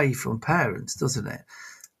takes away from parents, doesn't it,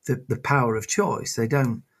 the power of choice? They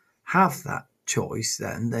don't have that choice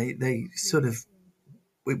then. They sort of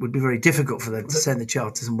it would be very difficult for them to send the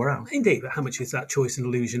child to somewhere else. Indeed, but how much is that choice an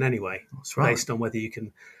illusion anyway? That's right. Based on whether you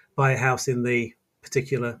can buy a house in the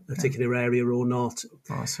particular area or not.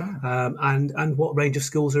 That's right. And what range of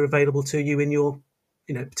schools are available to you in your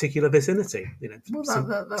particular vicinity.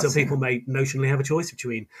 Some people may notionally have a choice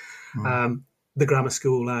between the grammar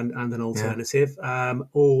school and an alternative,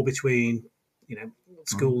 or between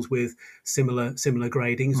schools with similar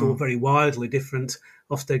gradings or very wildly different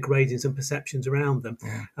Ofsted gradings and perceptions around them.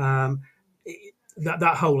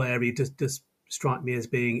 That whole area does strike me as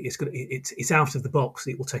being it's out of the box.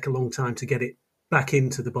 It will take a long time to get it back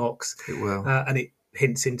into the box. It will, and it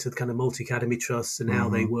hints into the kind of multi-academy trusts and how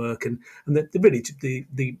they work, and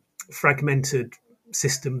the fragmented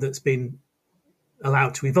system that's been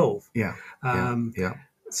allowed to evolve.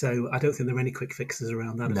 So I don't think there are any quick fixes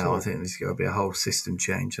around that at all. No, I think there's got to be a whole system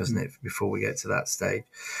change, hasn't it, before we get to that stage.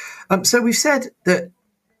 So we've said that,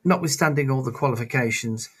 notwithstanding all the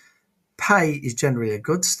qualifications, pay is generally a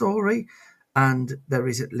good story, and there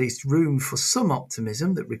is at least room for some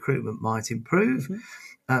optimism that recruitment might improve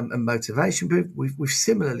and motivation improve. We've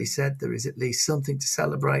similarly said there is at least something to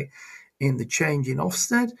celebrate in the change in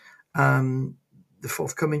Ofsted, the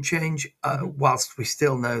forthcoming change, whilst we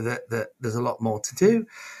still know that there's a lot more to do.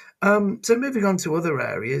 So moving on to other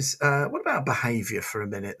areas, what about behaviour for a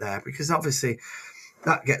minute there? Because obviously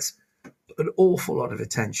that gets an awful lot of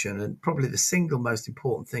attention, and probably the single most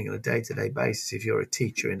important thing on a day-to-day basis if you're a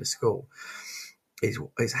teacher in a school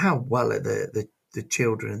is how well are the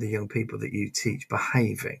children and the young people that you teach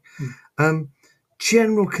behaving.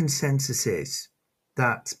 General consensus is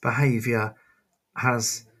that behaviour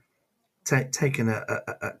has taken a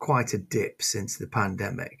quite a dip since the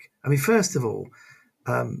pandemic. I mean, first of all,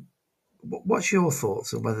 what's your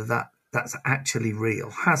thoughts on whether that's actually real?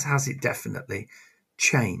 Has it definitely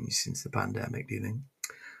changed since the pandemic, do you think?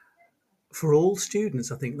 For all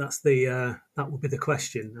students, I think that would be the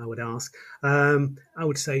question I would ask. I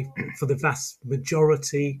would say for the vast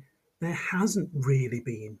majority, there hasn't really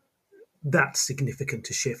been that significant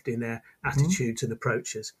a shift in their attitudes and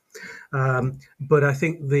approaches. But I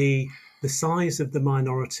think the size of the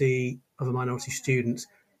minority students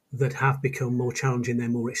that have become more challenging, they're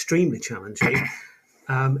more extremely challenging,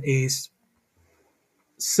 is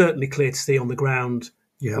certainly clear to see on the ground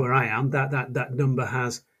where I am. That number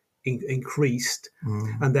has increased,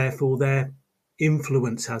 and therefore their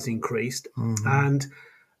influence has increased. And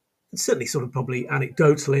certainly sort of probably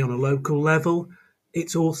anecdotally on a local level,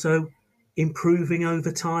 it's also improving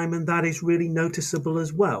over time, and that is really noticeable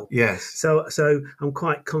as well. Yes. So I'm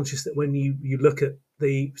quite conscious that when you look at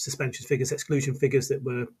the suspension figures, exclusion figures that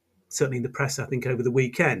were certainly in the press, I think, over the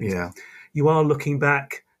weekend, you are looking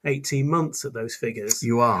back 18 months at those figures.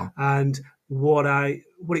 You are. And what it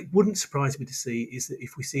wouldn't surprise me to see is that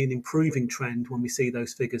if we see an improving trend when we see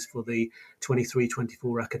those figures for the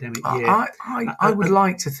 23-24 academic year, I would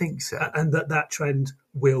like to think so, and that trend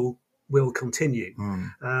will continue.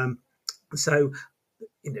 So,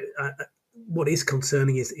 what is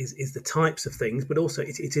concerning is the types of things, but also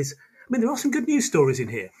it is. I mean, there are some good news stories in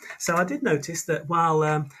here. So I did notice that while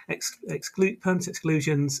permanent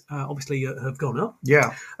exclusions obviously have gone up,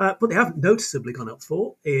 what they haven't noticeably gone up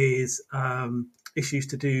for is issues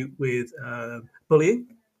to do with bullying.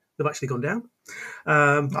 They've actually gone down.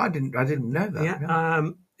 I didn't know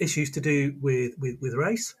that. Issues to do with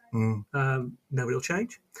race, no real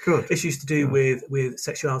change. Good. Issues to do with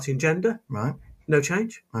sexuality and gender, right? No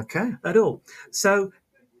change. Okay. At all. So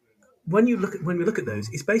when we look at those,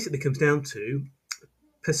 it basically comes down to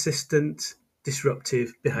persistent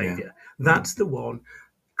disruptive behaviour. That's the one,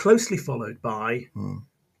 closely followed by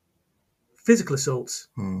physical assaults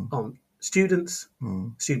on students,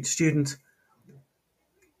 student to student.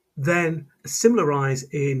 Then a similar rise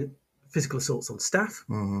in physical assaults on staff,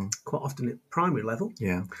 quite often at primary level.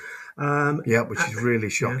 Which is really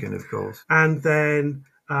shocking, of course. And then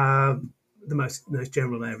the most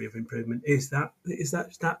general area of improvement is that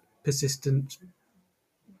persistent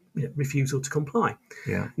refusal to comply.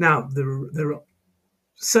 Now there are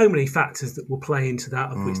so many factors that will play into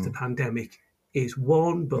that, of which the pandemic is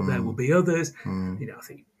one, but there will be others. I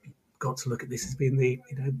think you've got to look at this as being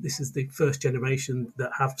this is the first generation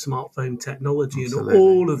that have smartphone technology. Absolutely. And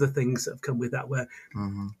all of the things that have come with that, where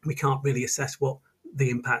we can't really assess what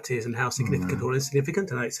the impact is and how significant or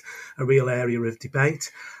insignificant, and it's a real area of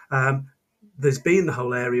debate. There's been the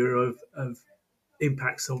whole area of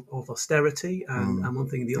impacts of austerity and one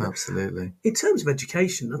thing and the other. Absolutely. In terms of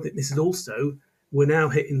education, I think this is also, we're now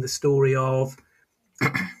hitting the story of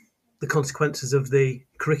the consequences of the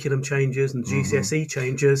curriculum changes and GCSE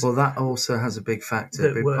changes. Well, that also has a big factor,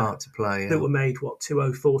 a big part to play. That were made,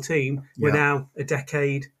 2014. We're now a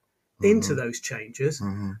decade into those changes.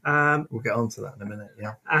 We'll get on to that in a minute,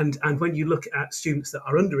 yeah. And when you look at students that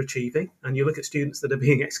are underachieving and you look at students that are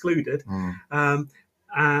being excluded,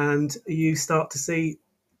 and you start to see,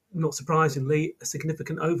 not surprisingly, a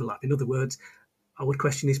significant overlap. In other words, I would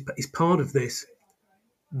question, is part of this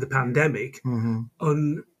the pandemic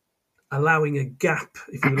allowing a gap,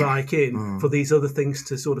 if you like, for these other things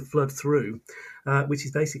to sort of flood through, which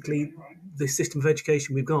is basically the system of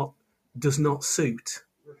education we've got does not suit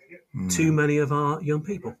too many of our young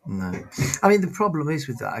people. No. I mean, the problem is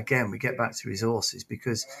with that, again, we get back to resources,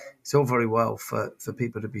 because it's all very well for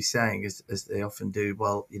people to be saying, as they often do,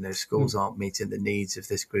 well, schools aren't meeting the needs of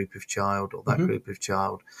this group of child or that group of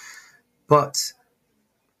child. But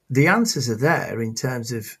the answers are there in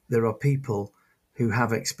terms of there are people who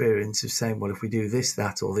have experience of saying, well, if we do this,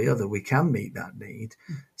 that, or the other, we can meet that need,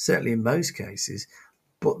 certainly in most cases.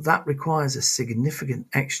 But that requires a significant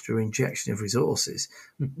extra injection of resources,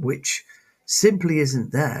 which simply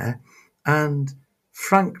isn't there. And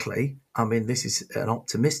frankly, I mean, this is an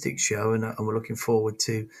optimistic show, and we're looking forward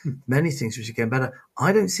to many things which are getting better.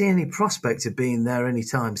 I don't see any prospect of being there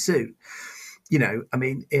anytime soon. I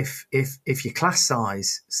mean, if your class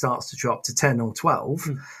size starts to drop to 10 or 12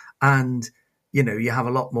 and, you have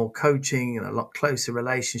a lot more coaching and a lot closer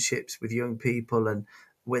relationships with young people and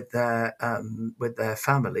with their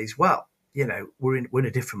families, well, we're in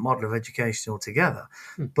a different model of education altogether.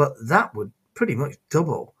 But that would pretty much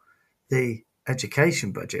double the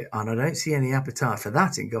education budget, and I don't see any appetite for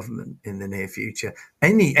that in government in the near future,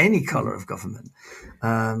 any colour of government,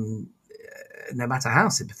 no matter how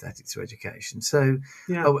sympathetic to education. So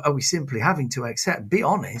are we simply having to be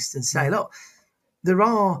honest and say, look, there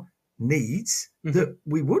are needs that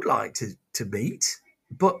we would like to meet,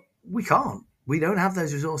 but we can't. We don't have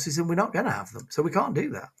those resources, and we're not going to have them, so we can't do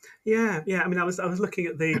that. Yeah. I mean, I was looking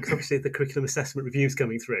at because obviously the curriculum assessment reviews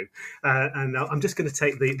coming through, and I'm just going to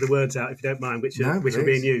take the words out, if you don't mind, which are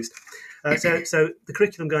being used. So the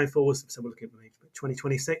curriculum going forward. So we're looking at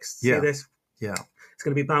 2026. See this? Yeah. It's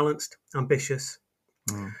going to be balanced, ambitious,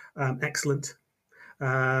 excellent,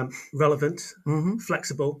 relevant,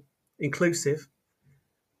 flexible, inclusive,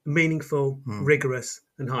 meaningful, rigorous,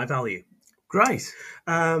 and high value. Great.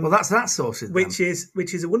 Well, that's that sorted. Which is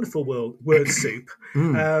a wonderful word soup.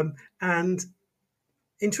 And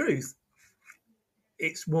in truth,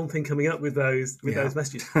 it's one thing coming up with those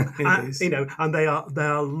messages. And they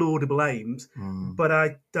are laudable aims. But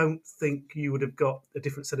I don't think you would have got a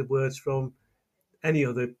different set of words from any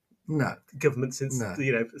other government since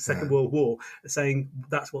the Second World War saying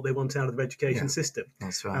that's what they want out of their education system.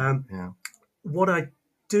 That's right. What I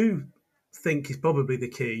do think is probably the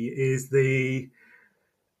key is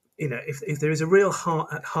if there is a real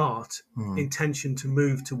heart intention to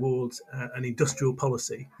move towards an industrial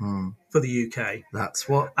policy for the UK, that's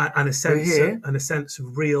what and a sense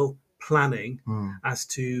of real planning as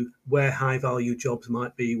to where high value jobs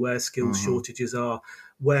might be, where skills shortages are,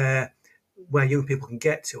 where young people can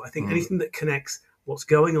get to. I think anything that connects what's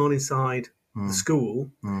going on inside the school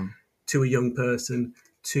to a young person,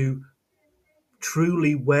 to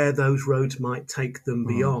truly where those roads might take them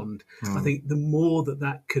beyond. I think the more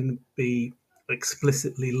that can be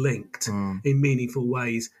explicitly linked in meaningful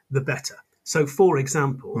ways, the better. So, for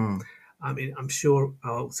example, I mean, I'm sure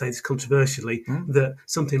I'll say this controversially, that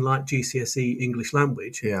something like GCSE English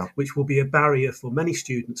language, which will be a barrier for many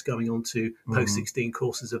students going on to post-16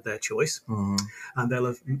 courses of their choice, and they'll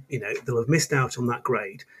have missed out on that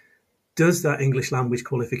grade. Does that English language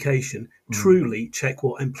qualification truly check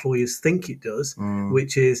what employers think it does,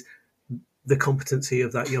 which is the competency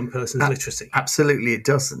of that young person's literacy? Absolutely, it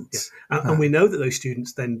doesn't. And we know that those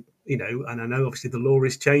students then, and I know obviously the law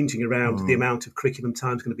is changing around the amount of curriculum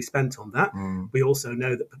time is going to be spent on that. We also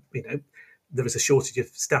know that, there is a shortage of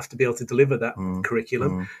staff to be able to deliver that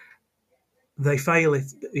curriculum. They fail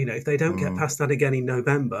if they don't get past that again in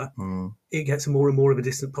November, it gets more and more of a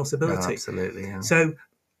distant possibility. Oh, absolutely, yeah. So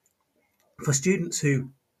for students who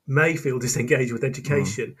may feel disengaged with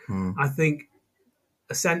education, I think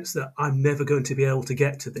a sense that I'm never going to be able to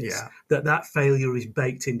get to this, that failure is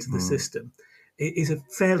baked into the system, it is a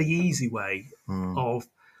fairly easy way of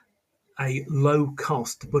a low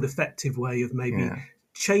cost but effective way of maybe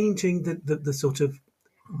changing the sort of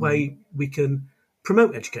way we can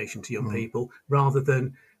promote education to young people, rather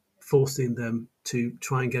than forcing them to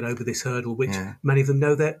try and get over this hurdle, which many of them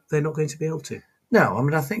know that they're not going to be able to. No, I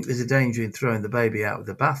mean, I think there's a danger in throwing the baby out with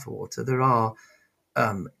the bathwater. There are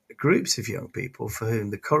groups of young people for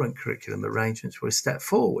whom the current curriculum arrangements were a step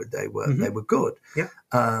forward. They were good. Yeah.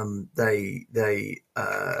 They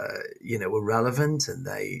were relevant, and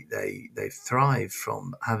they thrived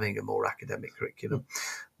from having a more academic curriculum.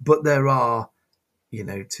 But there are,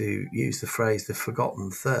 to use the phrase, the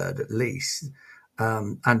forgotten third at least,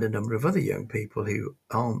 and a number of other young people who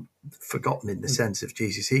aren't forgotten in the sense of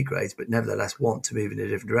GCSE grades, but nevertheless want to move in a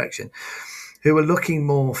different direction, who are looking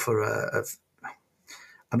more for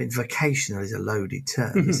vocational is a loaded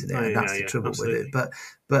term, isn't it? And that's the trouble absolutely. With it.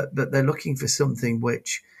 But they're looking for something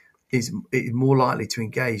which is more likely to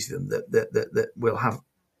engage them, that will have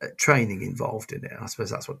training involved in it. I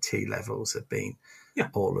suppose that's what T levels have been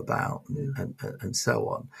all about, and so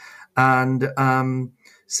on. And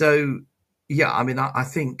I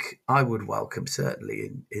think I would welcome,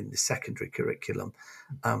 certainly in the secondary curriculum,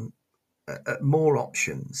 more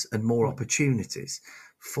options and more opportunities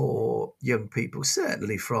for young people,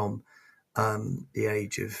 certainly from the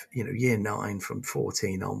age of year 9, from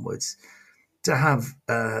 14 onwards, to have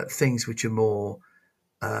things which are more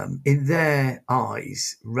in their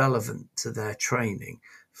eyes relevant to their training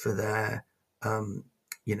for their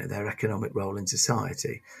their economic role in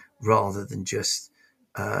society, rather than just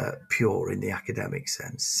pure in the academic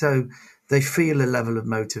sense. So they feel a level of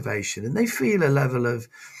motivation, and they feel a level of,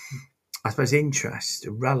 I suppose, interest,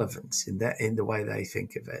 relevance in the way they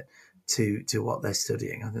think of it to what they're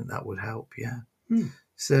studying. I think that would help. Yeah,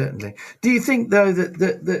 certainly. Do you think though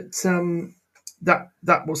that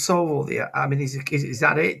will solve all the? I mean, is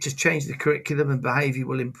that it? Just change the curriculum and behaviour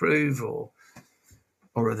will improve, or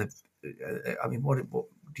are the? I mean, what do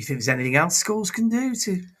you think? There's anything else schools can do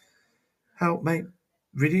to help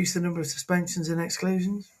reduce the number of suspensions and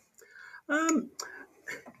exclusions?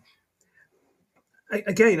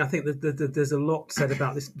 Again, I think that there's a lot said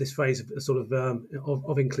about this phrase of sort of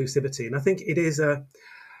inclusivity, and I think it is I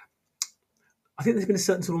think there's been a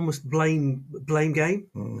certain sort of almost blame game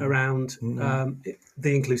around the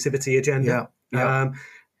inclusivity agenda. Yeah.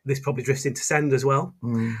 This probably drifts into SEND as well,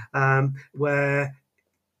 where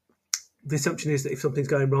the assumption is that if something's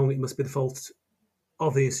going wrong, it must be the fault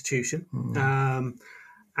of the institution,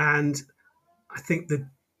 and I think there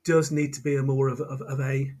does need to be a more of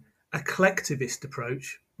a collectivist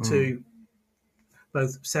approach to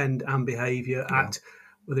both SEND and behaviour at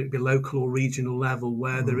whether it be local or regional level,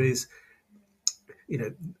 where there is,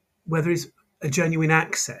 where there is a genuine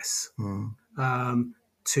access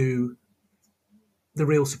to the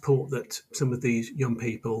real support that some of these young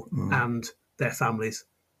people and their families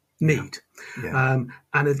need, and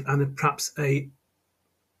perhaps a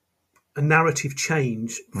narrative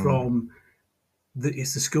change from.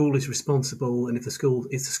 If the school is responsible, and if it's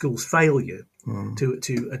the school's failure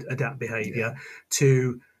to adapt behaviour,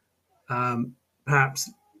 to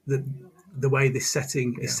perhaps the way this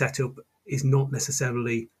setting is set up is not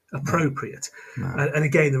necessarily appropriate. No. And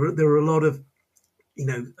again, there are a lot of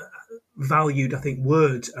valued, I think,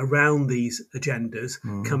 words around these agendas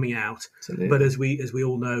coming out. Absolutely. But as we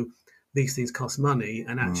all know, these things cost money,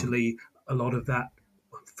 and actually a lot of that,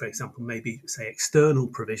 for example, maybe say external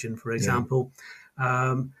provision, for example.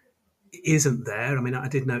 Isn't there? I mean, I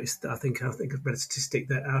did notice that I think I've read a statistic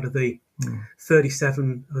that out of the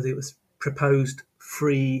 37, I think it was proposed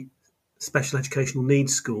free special educational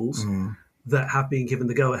needs schools that have been given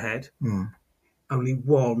the go-ahead, only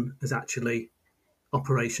one has actually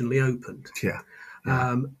operationally opened.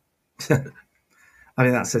 I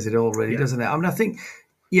mean, that says it all, really, doesn't it? I mean, I think,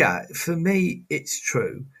 for me, it's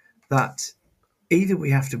true that either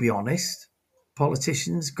we have to be honest,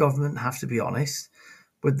 politicians, government have to be honest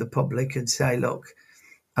with the public and say, look,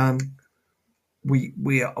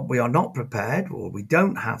 we are not prepared, or we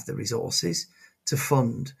don't have the resources to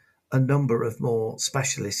fund a number of more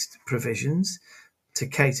specialist provisions to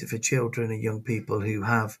cater for children and young people who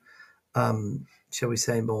have, shall we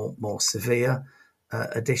say, more severe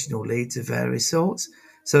additional needs of various sorts.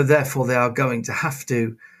 So therefore, they are going to have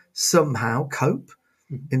to somehow cope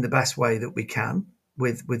in the best way that we can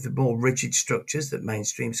with the more rigid structures that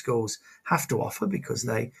mainstream schools have to offer, because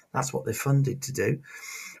that's what they're funded to do.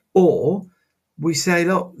 Or we say,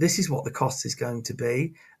 look, this is what the cost is going to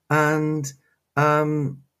be, and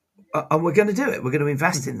we're going to do it. We're going to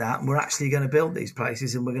invest in that, and we're actually going to build these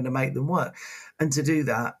places, and we're going to make them work. And to do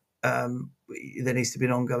that, there needs to be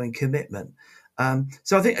an ongoing commitment.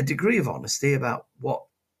 So I think a degree of honesty about what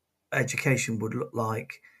education would look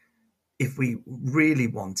like if we really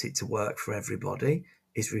want it to work for everybody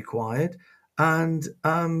is required. And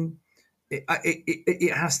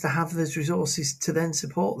it has to have those resources to then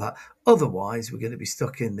support that. Otherwise, we're going to be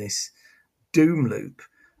stuck in this doom loop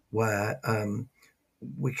where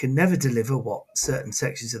we can never deliver what certain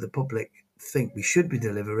sections of the public think we should be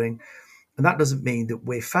delivering. And that doesn't mean that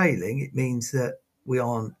we're failing. It means that we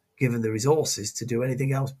aren't given the resources to do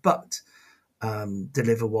anything else but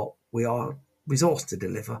deliver what we are resourced to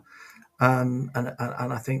deliver. And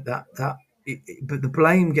I think that but the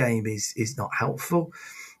blame game is not helpful,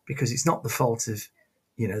 because it's not the fault of,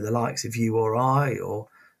 the likes of you or I, or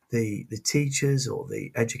the teachers, or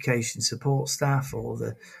the education support staff, or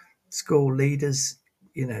the school leaders,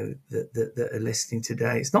 that are listening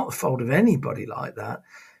today. It's not the fault of anybody like that.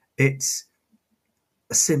 It's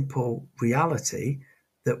a simple reality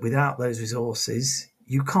that without those resources,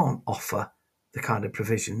 you can't offer the kind of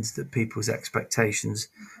provisions that people's expectations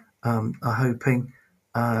are hoping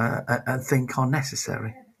and think are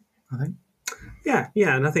necessary, I think. Yeah,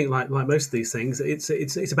 and I think like most of these things,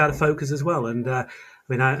 it's about a focus as well. And I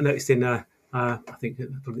noticed in I think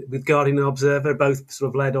with Guardian and Observer, both sort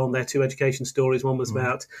of led on their two education stories. One was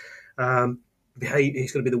about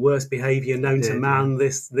he's going to be the worst behaviour known to man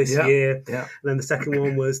this year. Yeah. And then the second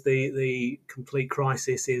one was the complete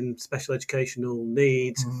crisis in special educational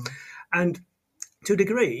needs. And to a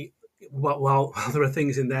degree, while there are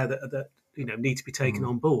things in there that need to be taken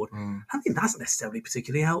on board, I think that's not necessarily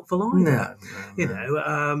particularly helpful either.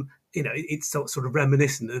 No. It's sort of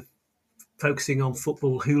reminiscent of focusing on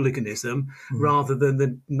football hooliganism rather than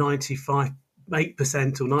the 95%,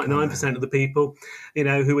 8% or 99% of the people,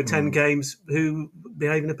 who attend games who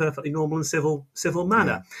behave in a perfectly normal and civil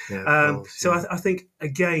manner. So I think,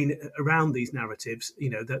 again, around these narratives,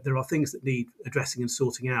 that there are things that need addressing and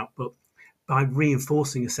sorting out, but by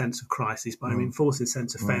reinforcing a sense of crisis, by reinforcing a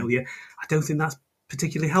sense of failure, I don't think that's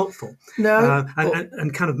particularly helpful. No,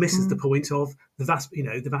 and kind of misses the point of the vast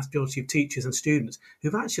majority of teachers and students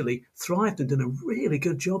who've actually thrived and done a really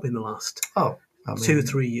good job in the last 2 or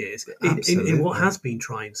 3 years in what has been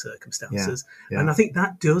trying circumstances. And I think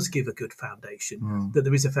that does give a good foundation, that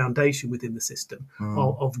there is a foundation within the system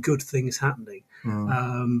of good things happening,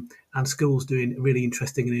 and schools doing really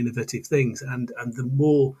interesting and innovative things. And the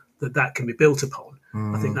more that can be built upon,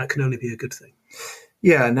 I think that can only be a good thing.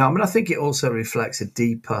 Yeah, no, I think it also reflects a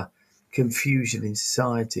deeper confusion in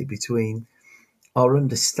society between our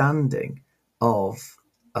understanding of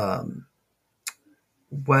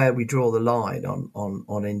where we draw the line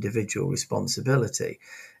on individual responsibility,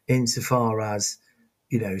 insofar as,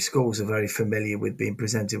 schools are very familiar with being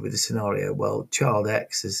presented with a scenario, well, child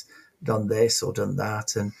X has done this or done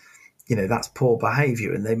that, and, that's poor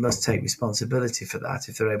behaviour, and they must take responsibility for that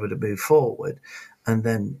if they're able to move forward. And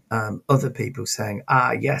then other people saying,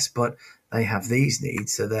 yes, but they have these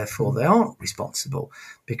needs, so therefore they aren't responsible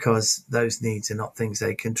because those needs are not things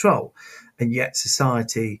they control. And yet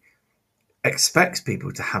society expects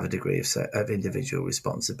people to have a degree of individual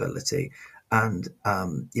responsibility. And,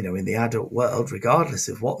 in the adult world, regardless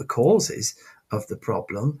of what the cause is of the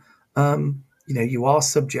problem, you are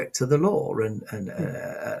subject to the law,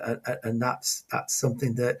 and that's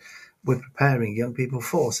something that we're preparing young people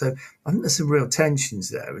for. So I think there's some real tensions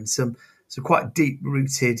there, and some quite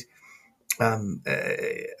deep-rooted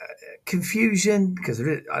confusion, because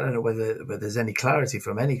I don't know whether there's any clarity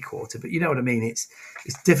from any quarter, but you know what I mean. It's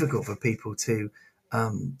difficult for people to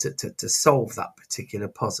solve that particular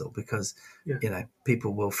puzzle, because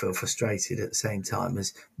people will feel frustrated at the same time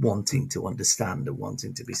as wanting to understand and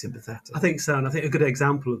wanting to be sympathetic. I think so, and I think a good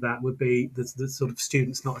example of that would be the sort of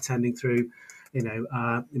students not attending through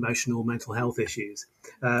emotional mental health issues,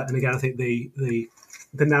 and again I think the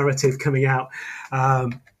narrative coming out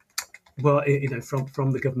from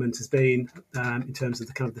the government has been, in terms of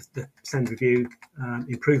the kind of the SEND review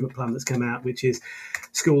improvement plan that's come out, which is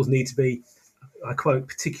schools need to be, I quote,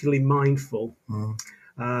 particularly mindful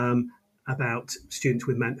about students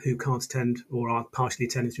who can't attend or are partially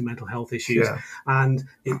attending through mental health issues, and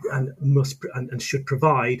should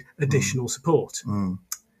provide additional support,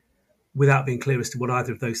 without being clear as to what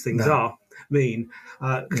either of those things mean.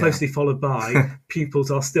 Closely followed by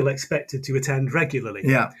pupils are still expected to attend regularly.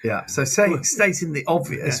 So stating the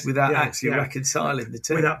obvious without actually reconciling the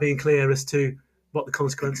two, without being clear as to what the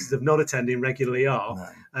consequences of not attending regularly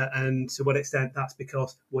are, and to what extent that's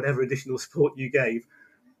because whatever additional support you gave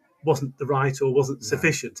wasn't the right or wasn't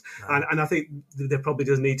sufficient. And I think there probably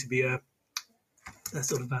does need to be a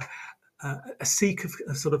sort of a seek of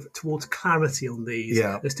sort of towards clarity on these,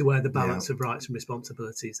 as to where the balance of rights and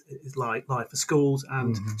responsibilities is like for schools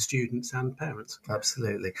and students and parents.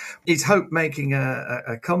 Absolutely. Is Hope making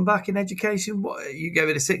a comeback in education? You gave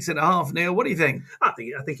it a 6.5, Neil. What do you think? I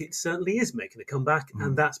think it certainly is making a comeback,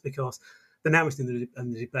 and that's because the narrative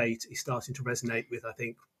and the debate is starting to resonate with, I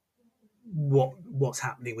think, what's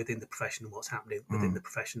happening within the profession and what's happening within the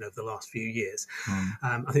profession over the last few years.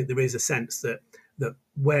 I think there is a sense that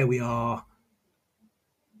where we are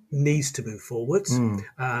needs to move forwards.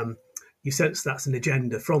 You sense that's an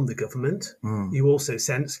agenda from the government. You also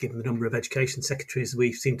sense, given the number of education secretaries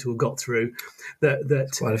we seem to have got through,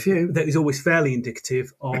 that quite a few, that is always fairly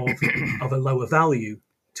indicative of a lower value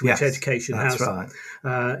to which education has,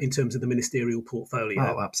 in terms of the ministerial portfolio.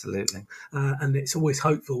 Oh, absolutely. And it's always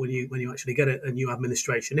hopeful when you actually get a new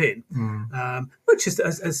administration in, much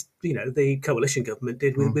as you know, the coalition government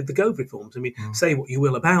did with the Gove reforms. I mean, say what you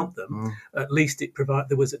will about them, at least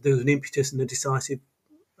there was an impetus and a decisive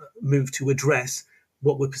move to address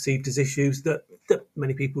what were perceived as issues that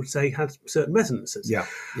many people would say had certain resonances.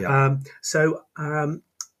 So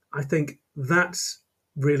I think that's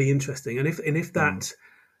really interesting. And if that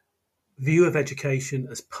view of education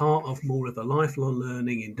as part of more of a lifelong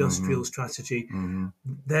learning industrial strategy,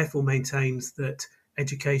 therefore maintains that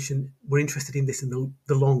education, we're interested in this in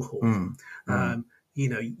the long haul. You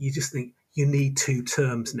know, you just think you need 2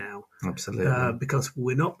 terms now. Absolutely. Because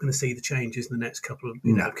we're not going to see the changes in the next couple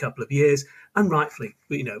of years, and rightfully,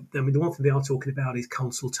 you know, I mean, the one thing they are talking about is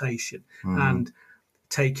consultation and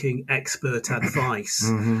taking expert advice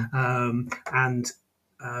and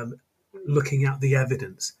looking at the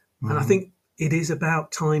evidence. And I think it is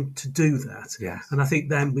about time to do that. Yes. And I think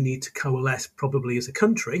then we need to coalesce, probably as a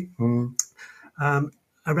country,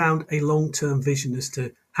 around a long-term vision as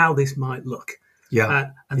to how this might look.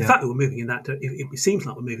 And the fact that we're moving in that, it seems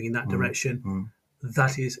like we're moving in that direction.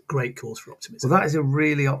 That is great cause for optimism. Well, that is a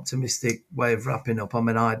really optimistic way of wrapping up. I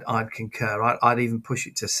mean, I'd concur. I'd even push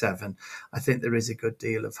it to 7. I think there is a good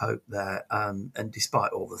deal of hope there, and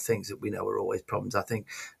despite all the things that we know are always problems, I think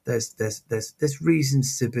there's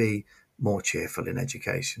reasons to be more cheerful in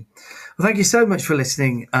education. Well, thank you so much for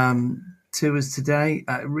listening to us today.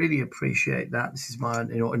 I really appreciate that. This is my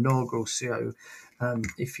inaugural show.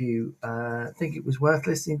 If you think it was worth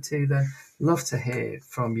listening to, then love to hear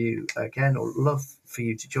from you again, or love for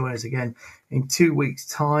you to join us again in 2 weeks'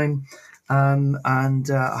 time. And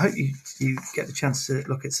I hope you get the chance to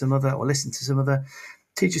look at some other, or listen to some other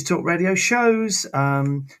Teachers Talk Radio shows.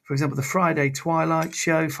 For example, the Friday Twilight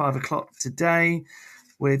Show, 5 o'clock today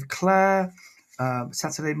with Claire.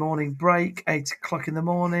 Saturday Morning Break, 8 o'clock in the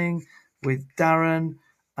morning with Darren.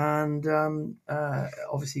 And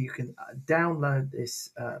obviously you can download this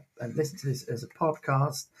and listen to this as a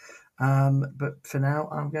podcast. But for now,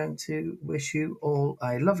 I'm going to wish you all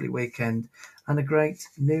a lovely weekend and a great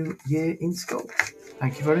new year in school.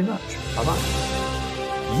 Thank you very much.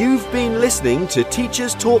 Bye-bye. You've been listening to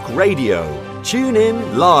Teachers Talk Radio. Tune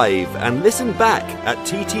in live and listen back at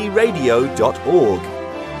ttradio.org.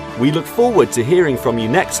 We look forward to hearing from you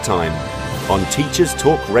next time on Teachers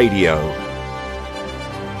Talk Radio.